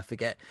Australia that I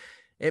forget.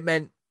 It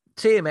meant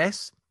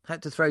TMS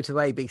had to throw to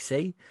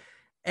ABC.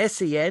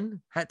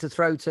 SEN had to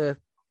throw to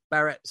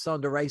Bharat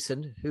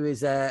Sundaresan, who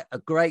is a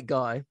great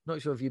guy.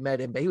 Not sure if you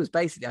met him, but he was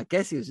basically, I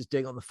guess he was just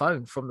doing it on the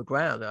phone from the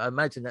ground. I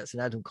imagine that's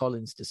an Adam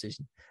Collins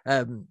decision,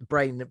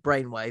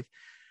 brainwave.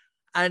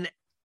 And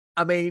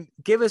I mean,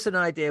 give us an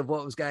idea of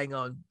what was going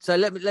on. So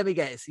let me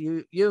guess.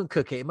 You and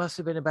Cookie, it must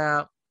have been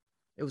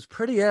it was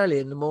pretty early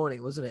in the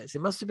morning, wasn't it? So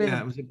it must have been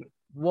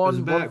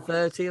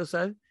 1:30 or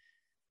so.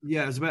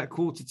 Yeah, it was about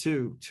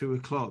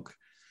 2:45.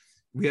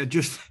 We had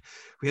just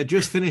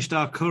finished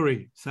our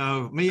curry.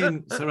 So me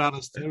and Sir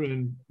Alistair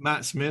and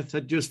Matt Smith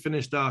had just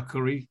finished our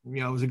curry.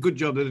 It was a good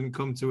job they didn't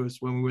come to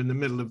us when we were in the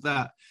middle of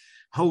that.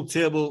 whole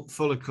table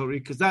full of curry,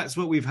 because that's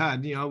what we've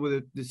had,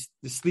 with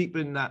the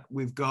sleeping that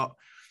we've got.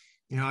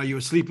 You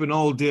were sleeping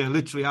all day.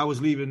 Literally, I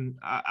was leaving.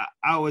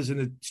 I was in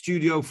the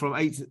studio from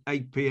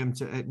 8 p.m.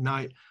 at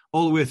night,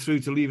 all the way through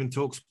to leaving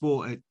Talk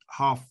Sport at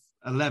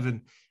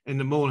 11:30 in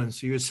the morning.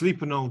 So you were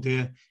sleeping all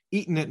day,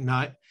 eating at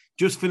night.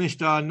 Just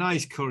finished our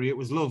nice curry. It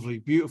was lovely,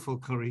 beautiful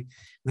curry.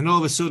 Then all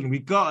of a sudden, we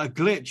got a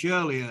glitch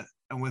earlier,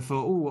 and we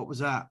thought, "Oh, what was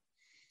that?"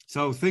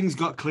 So things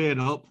got cleared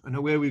up, and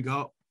away we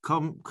got.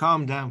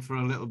 Calm down for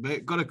a little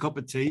bit. Got a cup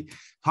of tea.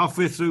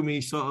 Halfway through me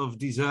sort of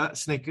dessert,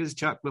 Snickers,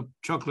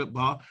 chocolate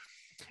bar.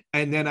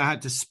 And then I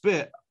had to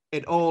spit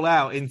it all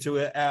out into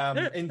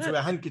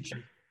a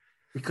handkerchief,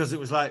 because it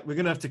was like, we're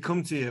going to have to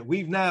come to you.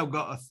 We've now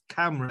got a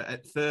camera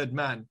at Third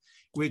Man,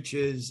 which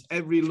is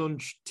every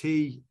lunch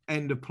tea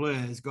end of play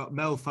has got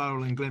Mel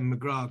Farrell and Glenn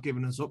McGrath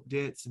giving us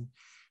updates and,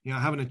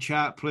 having a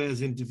chat,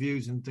 players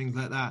interviews and things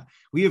like that.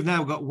 We have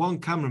now got one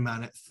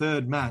cameraman at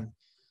Third Man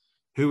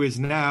who is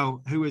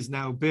now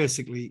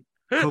basically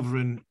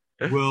covering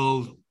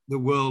the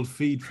world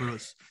feed for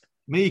us.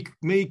 Me,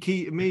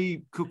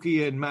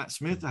 Cookie, and Matt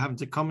Smith are having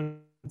to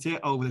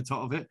commentate over the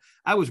top of it.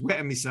 I was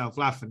wetting myself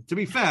laughing. To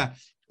be fair,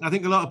 I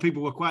think a lot of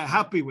people were quite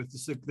happy with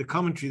the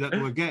commentary that they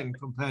were getting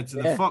compared to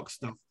the Fox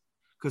stuff,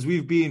 because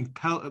we've been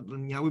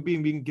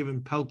being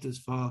given pelters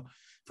for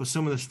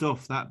some of the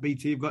stuff that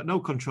BT have got no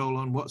control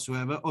on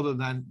whatsoever, other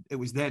than it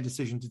was their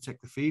decision to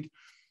take the feed.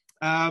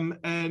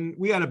 And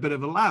we had a bit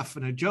of a laugh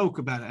and a joke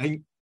about it. I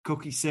think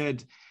Cookie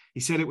said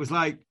it was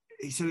like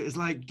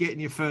getting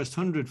your first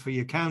 100 for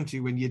your county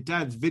when your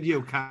dad's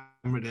video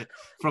cameraed it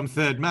from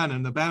Third Man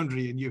and the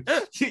boundary, and you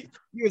say,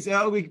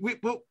 it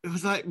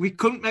was like we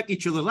couldn't make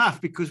each other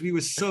laugh because we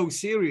were so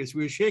serious.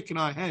 We were shaking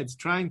our heads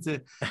trying to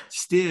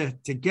steer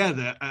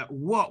together at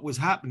what was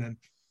happening.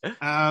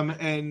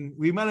 And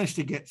we managed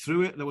to get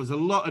through it. There was a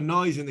lot of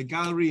noise in the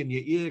gallery in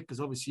your ear, because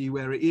obviously you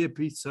wear an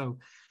earpiece, so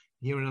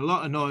hearing a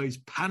lot of noise,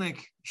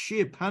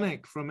 sheer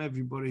panic from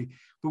everybody.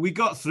 But we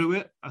got through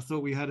it. I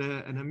thought we had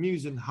an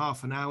amusing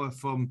half an hour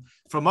from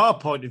our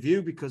point of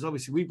view, because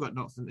obviously we've got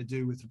nothing to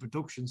do with the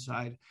production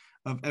side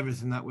of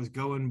everything that was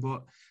going.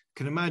 But I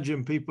can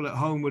imagine people at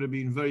home would have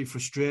been very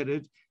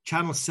frustrated.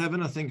 Channel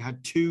 7, I think,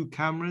 had two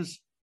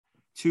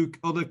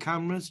other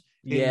cameras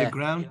in the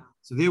ground.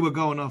 So they were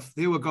going off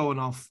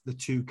the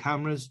two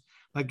cameras.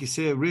 Like you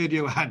say,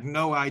 radio had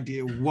no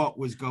idea what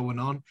was going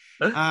on.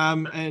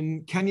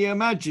 And can you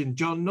imagine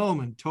John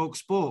Norman, Talk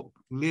Sport,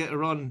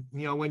 later on,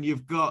 when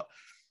you've got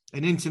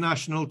an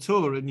international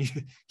tour and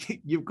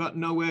you've got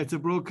nowhere to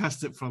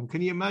broadcast it from?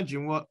 Can you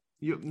imagine what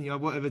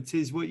whatever it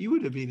is, what you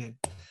would have been in?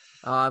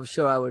 Oh, I'm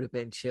sure I would have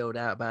been chilled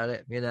out about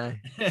it.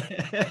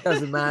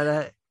 Doesn't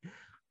matter.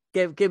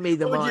 Give me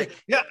the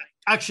mic. Yeah,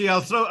 actually,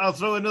 I'll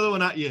throw another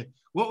one at you.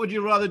 What would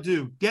you rather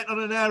do? Get on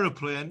an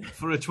aeroplane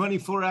for a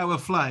 24-hour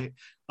flight,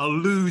 or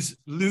lose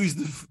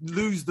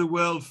the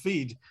world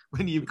feed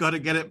when you've got to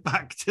get it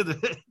back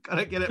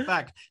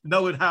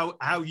knowing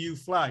how you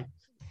fly?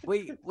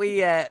 We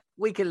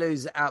can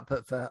lose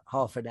output for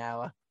half an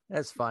hour.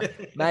 That's fine,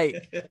 mate.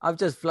 I've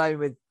just flown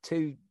with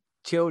two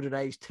children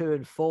aged 2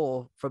 and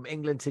 4 from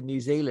England to New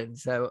Zealand.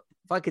 So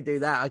if I could do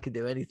that, I could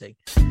do anything.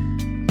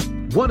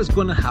 What is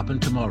going to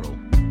happen tomorrow?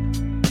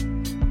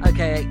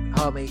 Okay,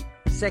 Harmy.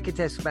 Second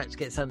test match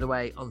gets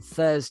underway on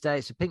Thursday.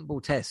 It's a pink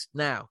ball test.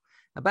 Now,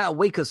 about a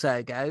week or so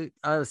ago,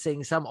 I was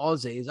seeing some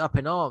Aussies up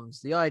in arms.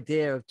 The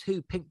idea of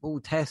 2 pink ball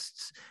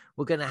tests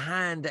were going to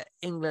hand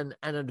England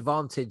an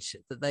advantage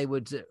that they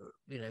would,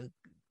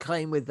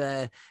 claim with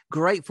their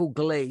grateful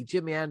glee.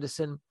 Jimmy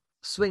Anderson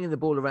swinging the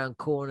ball around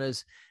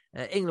corners.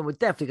 England were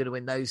definitely going to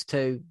win those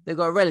 2. They've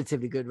got a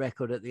relatively good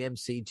record at the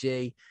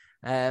MCG.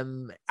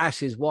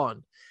 Ashes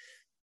won.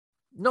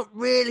 Not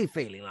really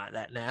feeling like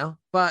that now,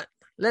 but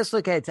let's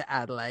look ahead to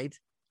Adelaide.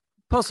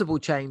 Possible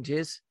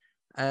changes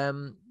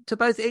to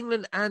both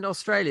England and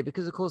Australia,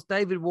 because, of course,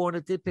 David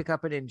Warner did pick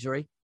up an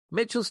injury.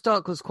 Mitchell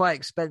Starc was quite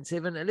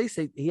expensive, and at least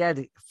he had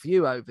a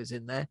few overs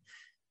in there.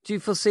 Do you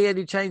foresee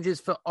any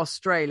changes for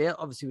Australia?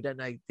 Obviously, we don't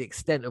know the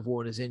extent of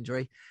Warner's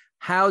injury.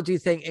 How do you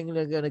think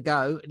England are going to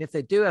go? And if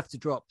they do have to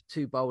drop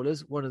 2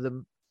 bowlers, one of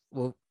them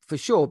will for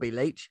sure be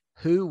Leach.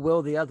 Who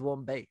will the other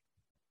one be?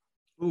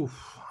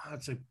 Oof,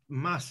 that's a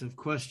massive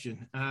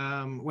question.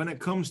 When it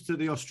comes to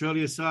the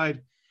Australia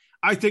side,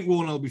 I think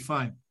Warner will be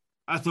fine.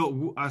 I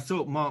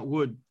thought Mark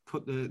Wood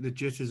put the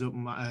jitters up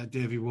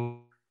Davey Warner.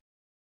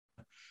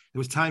 There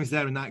was times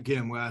there in that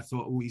game where I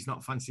thought, oh, he's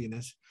not fancying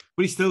this,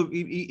 but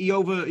he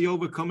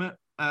overcome it.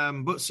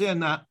 But saying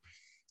that,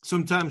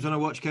 sometimes when I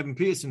watch Kevin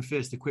Peterson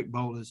face the quick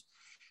bowlers,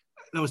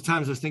 there was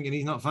times I was thinking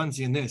he's not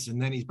fancying this,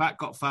 and then his bat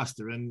got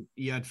faster and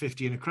he had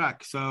 50 in a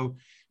crack. So,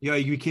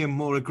 he became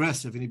more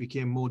aggressive and he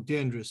became more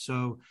dangerous.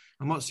 So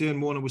I'm not saying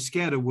Warner was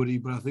scared of Woody,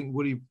 but I think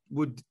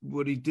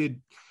Woody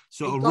did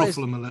sort of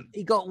ruffle him a little.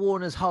 He got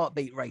Warner's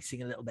heartbeat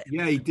racing a little bit.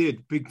 Yeah, he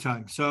did, big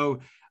time. So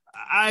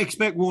I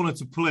expect Warner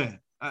to play.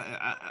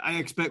 I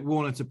expect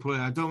Warner to play.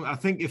 I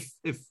think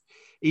if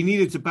he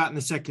needed to bat in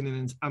the second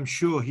innings, I'm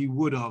sure he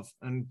would have.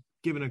 And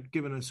given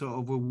a sort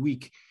of a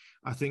week,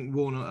 I think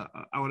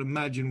I would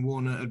imagine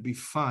Warner would be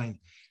fine.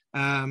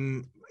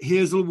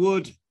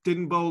 Hazelwood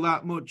didn't bowl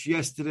that much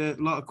yesterday.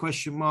 A lot of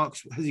question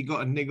marks. Has he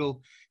got a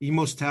niggle? He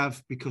must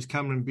have, because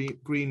Cameron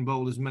Green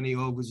bowled as many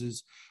overs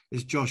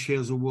as Josh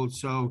Hazelwood.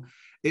 So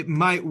it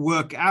might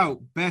work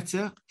out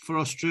better for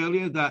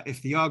Australia that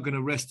if they are going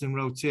to rest and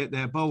rotate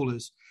their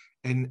bowlers,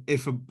 and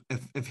if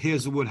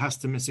Hazelwood has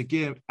to miss a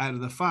game out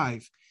of the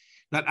 5,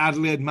 that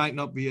Adelaide might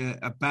not be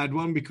a bad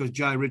one, because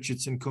Jai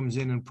Richardson comes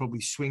in and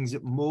probably swings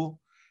it more.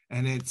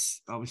 And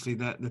it's obviously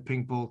that the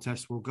pink ball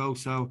test will go.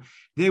 So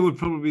they would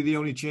probably be the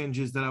only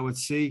changes that I would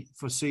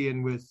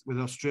foreseeing with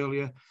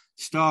Australia.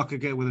 Stark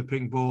again with a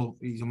pink ball.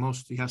 He's a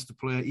must. He has to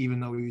play, even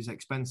though he was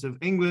expensive.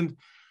 England,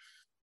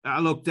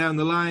 I look down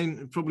the line,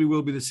 it probably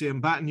will be the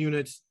same batting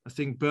unit. I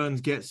think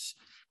Burns gets...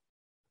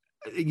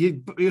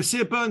 You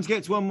see Burns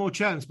gets one more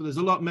chance, but there's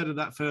a lot met of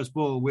that first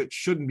ball, which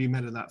shouldn't be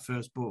met of that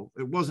first ball.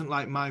 It wasn't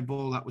like my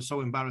ball that was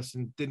so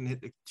embarrassing, didn't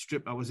hit the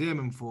strip I was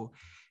aiming for.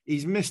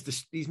 He's missed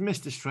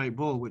a straight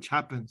ball, which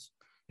happens.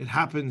 It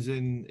happens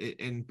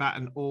in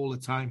batting all the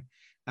time.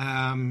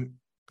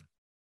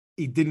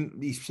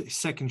 His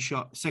second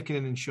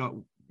inning shot,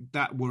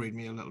 that worried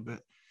me a little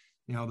bit.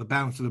 You know, the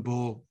bounce of the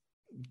ball,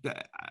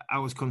 I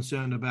was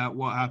concerned about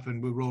what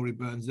happened with Rory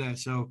Burns there.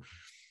 So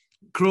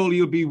Crawley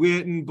will be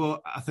waiting,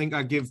 but I think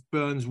I give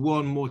Burns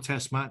one more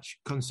test match,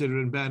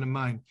 considering, bearing in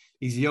mind,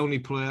 he's the only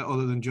player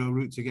other than Joe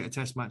Root to get a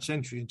test match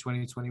century in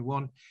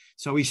 2021.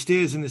 So he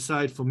stays in the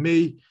side for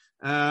me.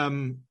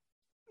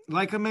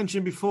 Like I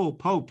mentioned before,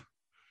 Pope.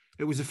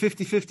 It was a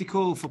 50-50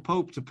 call for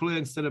Pope to play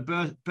instead of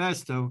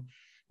Bairstow.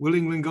 Will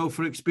England go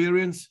for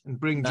experience and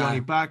bring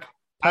Johnny back?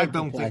 I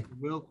don't think they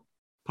will.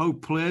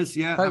 Pope plays,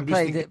 yeah.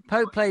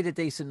 Pope played a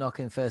decent knock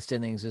in first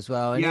innings as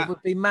well, and it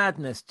would be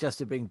madness just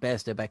to bring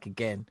Bairstow back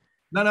again.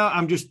 No,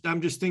 I'm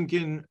just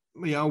thinking,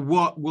 you know,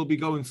 what will be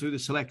going through the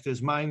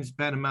selectors' minds.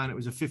 Bear in mind, it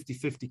was a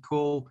 50-50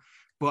 call,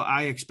 but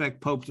I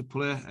expect Pope to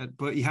play.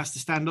 But he has to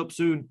stand up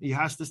soon.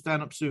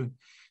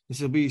 This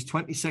will be his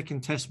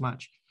 22nd Test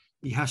match.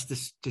 He has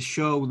to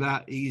show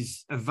that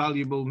he's a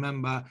valuable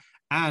member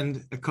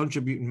and a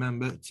contributing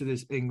member to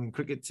this England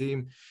cricket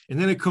team. And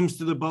then it comes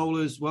to the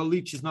bowlers. Well,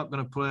 Leach is not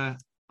going to play.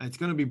 It's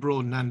going to be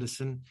Broad and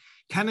Anderson.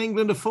 Can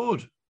England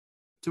afford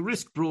to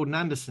risk Broad and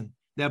Anderson,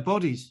 their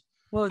bodies?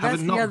 Well,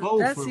 that's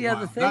the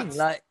other thing.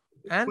 Like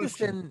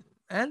Anderson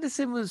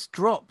was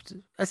dropped.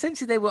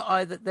 Essentially, they were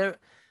either there.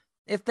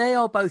 If they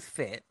are both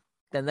fit,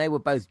 then they were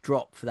both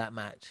dropped for that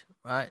match,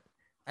 right?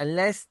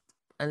 Unless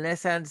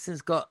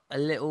Anderson's got a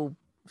little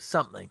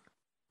something.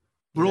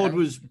 Broad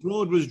was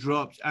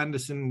dropped.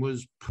 Anderson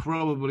was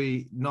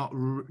probably not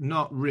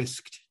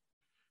risked.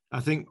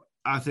 I think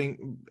if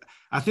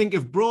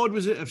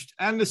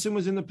Anderson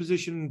was in the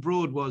position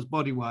Broad was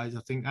body wise,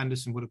 I think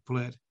Anderson would have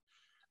played.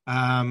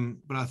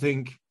 But I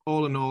think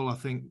all in all, I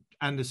think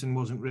Anderson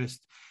wasn't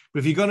risked. But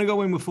if you're going to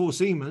go in with 4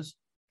 seamers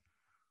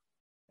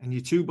and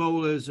your 2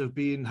 bowlers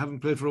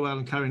haven't played for a while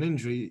and carrying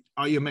injury,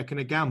 are you making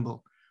a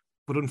gamble?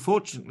 But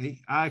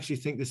unfortunately, I actually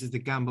think this is the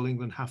gamble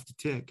England have to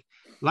take.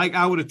 Like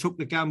I would have took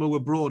the gamble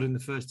with Broad in the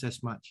first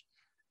Test match,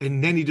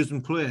 and then he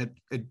doesn't play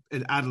at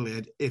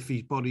Adelaide if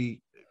his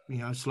body, you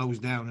know, slows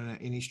down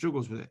and he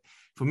struggles with it.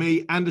 For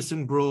me,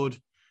 Anderson, Broad,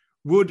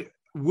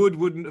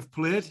 wouldn't have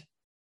played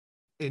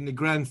in the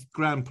grand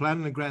plan,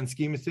 in the grand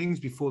scheme of things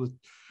before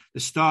the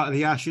start of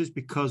the Ashes,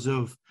 because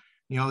of,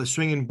 you know, the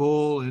swinging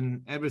ball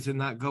and everything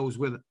that goes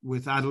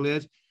with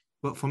Adelaide.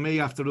 But for me,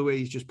 after the way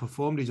he's just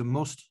performed, he's a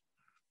must.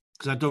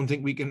 Because I don't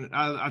think we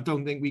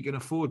can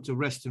afford to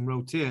rest and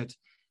rotate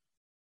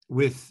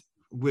with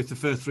the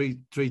first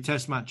three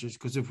Test matches.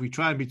 Because if we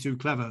try and be too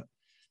clever,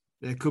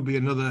 there could be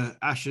another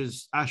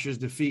Ashes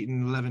defeat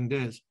in 11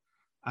 days.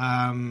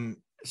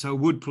 So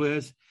Wood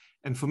plays,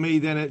 and for me,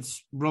 then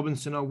it's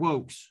Robinson or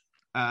Woakes.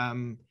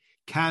 Can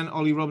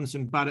Ollie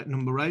Robinson bat at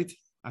number 8?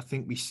 I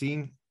think we've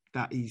seen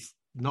that he's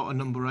not a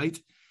number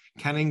 8.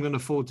 Can England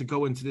afford to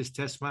go into this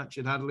Test match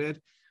at Adelaide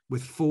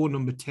with 4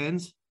 number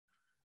 10s?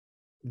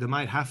 They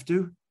might have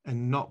to,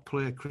 and not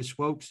play Chris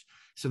Woakes.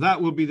 So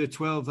that would be the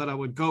 12 that I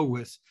would go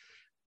with.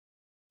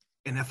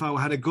 And if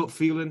I had a gut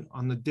feeling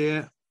on the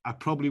day, I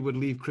probably would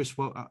leave Chris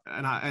Woakes.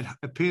 And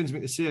it pains me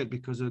to say it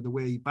because of the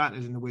way he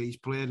batted and the way he's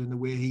played and the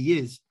way he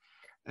is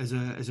as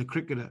a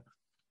cricketer.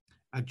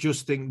 I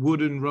just think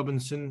Wood and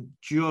Robinson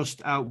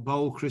just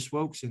out-bowl Chris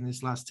Woakes in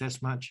this last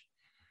Test match.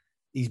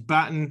 His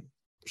batting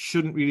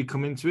shouldn't really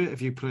come into it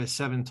if you play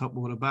 7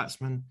 top-order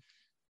batsmen.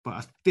 But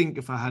I think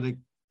if I had a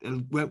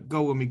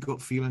go with my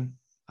gut feeling,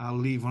 I'll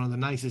leave one of the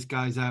nicest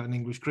guys out in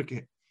English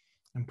cricket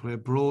and play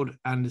Broad,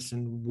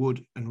 Anderson,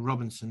 Wood and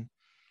Robinson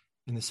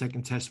in the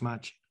second Test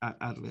match at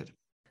Adelaide.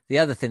 The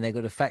other thing they've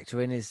got to factor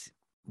in is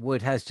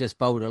Wood has just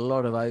bowled a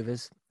lot of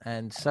overs,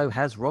 and so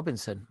has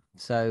Robinson.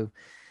 So,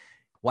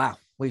 wow,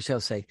 we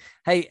shall see.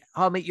 Hey,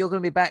 Harmeet, you're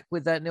going to be back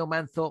with Neil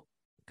Manthorpe.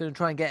 Going to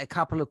try and get a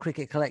couple of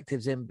cricket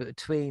collectives in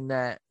between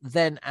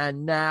then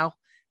and now.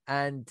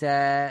 And,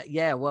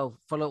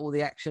 follow all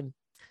the action in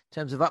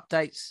terms of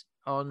updates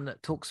on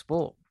Talk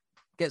Sport.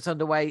 Gets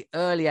underway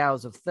early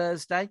hours of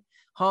Thursday.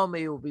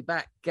 Harmy will be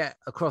back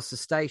across the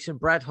station.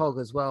 Brad Hogg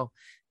as well,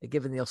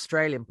 given the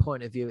Australian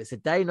point of view. It's a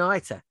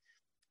day-nighter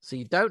So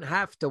you don't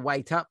have to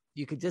wait up.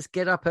 You can just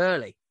get up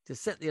early.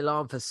 Just set the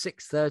alarm for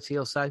 6:30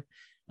 or so.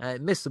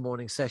 Miss the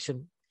morning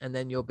session, and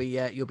then you'll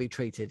be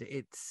treated.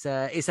 It's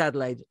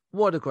Adelaide.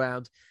 What a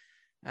ground.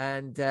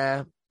 And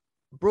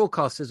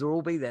broadcasters will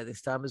all be there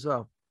this time as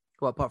well.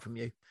 Well, apart from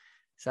you.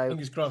 So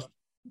Fingers crossed.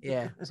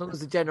 Yeah, as long as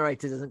the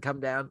generator doesn't come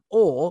down,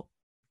 or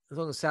as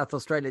long as South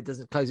Australia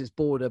doesn't close its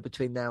border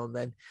between now and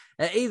then.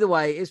 Either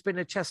way, it's been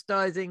a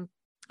chastising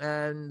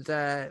and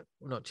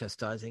not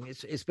chastising.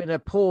 It's been a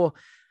poor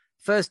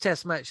first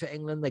Test match for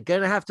England. They're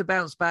going to have to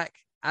bounce back.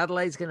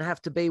 Adelaide's going to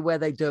have to be where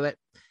they do it,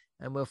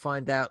 and we'll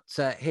find out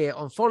here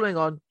on Following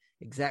On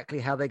exactly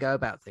how they go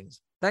about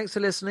things. Thanks for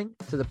listening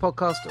to the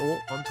podcast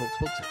or on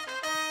TalkSport 2.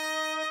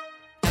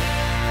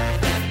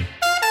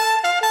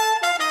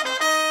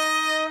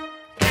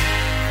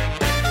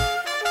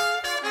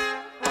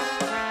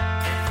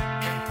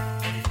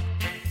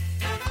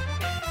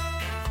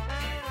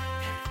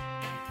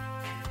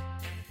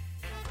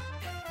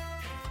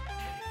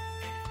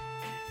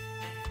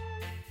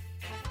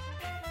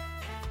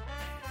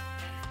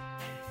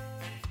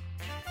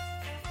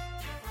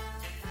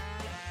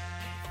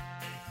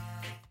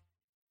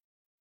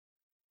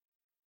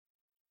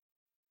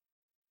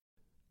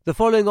 The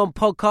Following On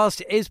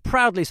podcast is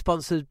proudly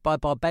sponsored by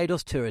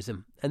Barbados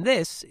Tourism, and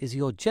this is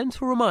your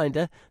gentle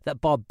reminder that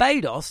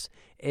Barbados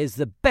is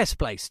the best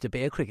place to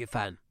be a cricket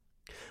fan.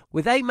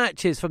 With 8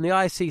 matches from the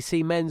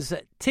ICC Men's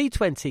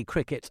T20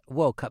 Cricket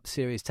World Cup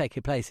Series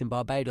taking place in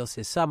Barbados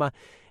this summer,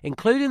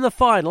 including the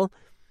final,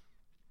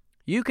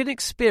 you can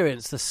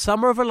experience the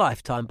summer of a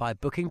lifetime by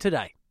booking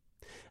today.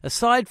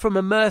 Aside from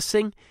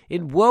immersing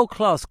in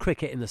world-class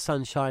cricket in the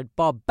sunshine,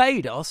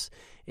 Barbados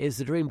is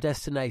the dream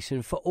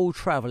destination for all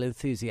travel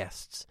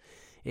enthusiasts.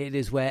 It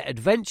is where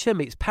adventure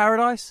meets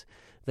paradise,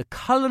 the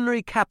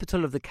culinary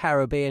capital of the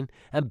Caribbean,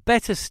 and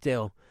better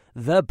still,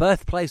 the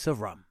birthplace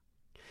of rum.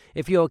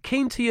 If you're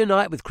keen to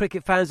unite with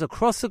cricket fans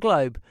across the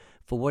globe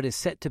for what is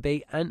set to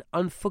be an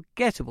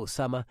unforgettable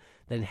summer,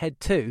 then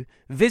head to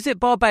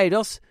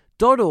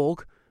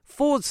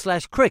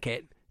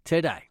visitbarbados.org/cricket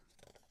today.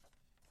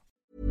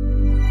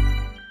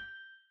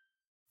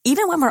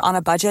 Even when we're on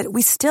a budget,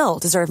 we still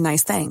deserve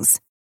nice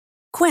things.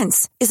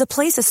 Quince is a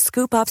place to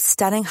scoop up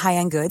stunning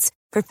high-end goods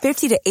for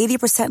 50 to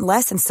 80%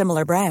 less than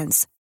similar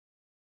brands.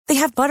 They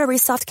have buttery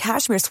soft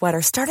cashmere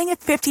sweaters starting at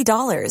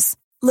 $50,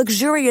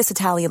 luxurious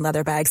Italian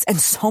leather bags, and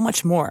so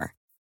much more.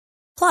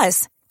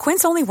 Plus,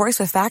 Quince only works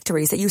with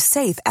factories that use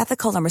safe,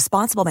 ethical, and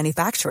responsible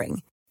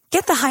manufacturing.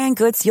 Get the high-end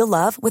goods you'll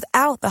love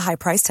without the high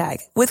price tag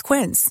with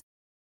Quince.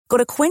 Go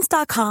to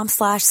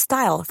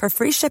quince.com/style for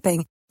free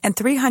shipping and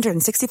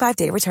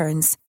 365-day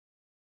returns.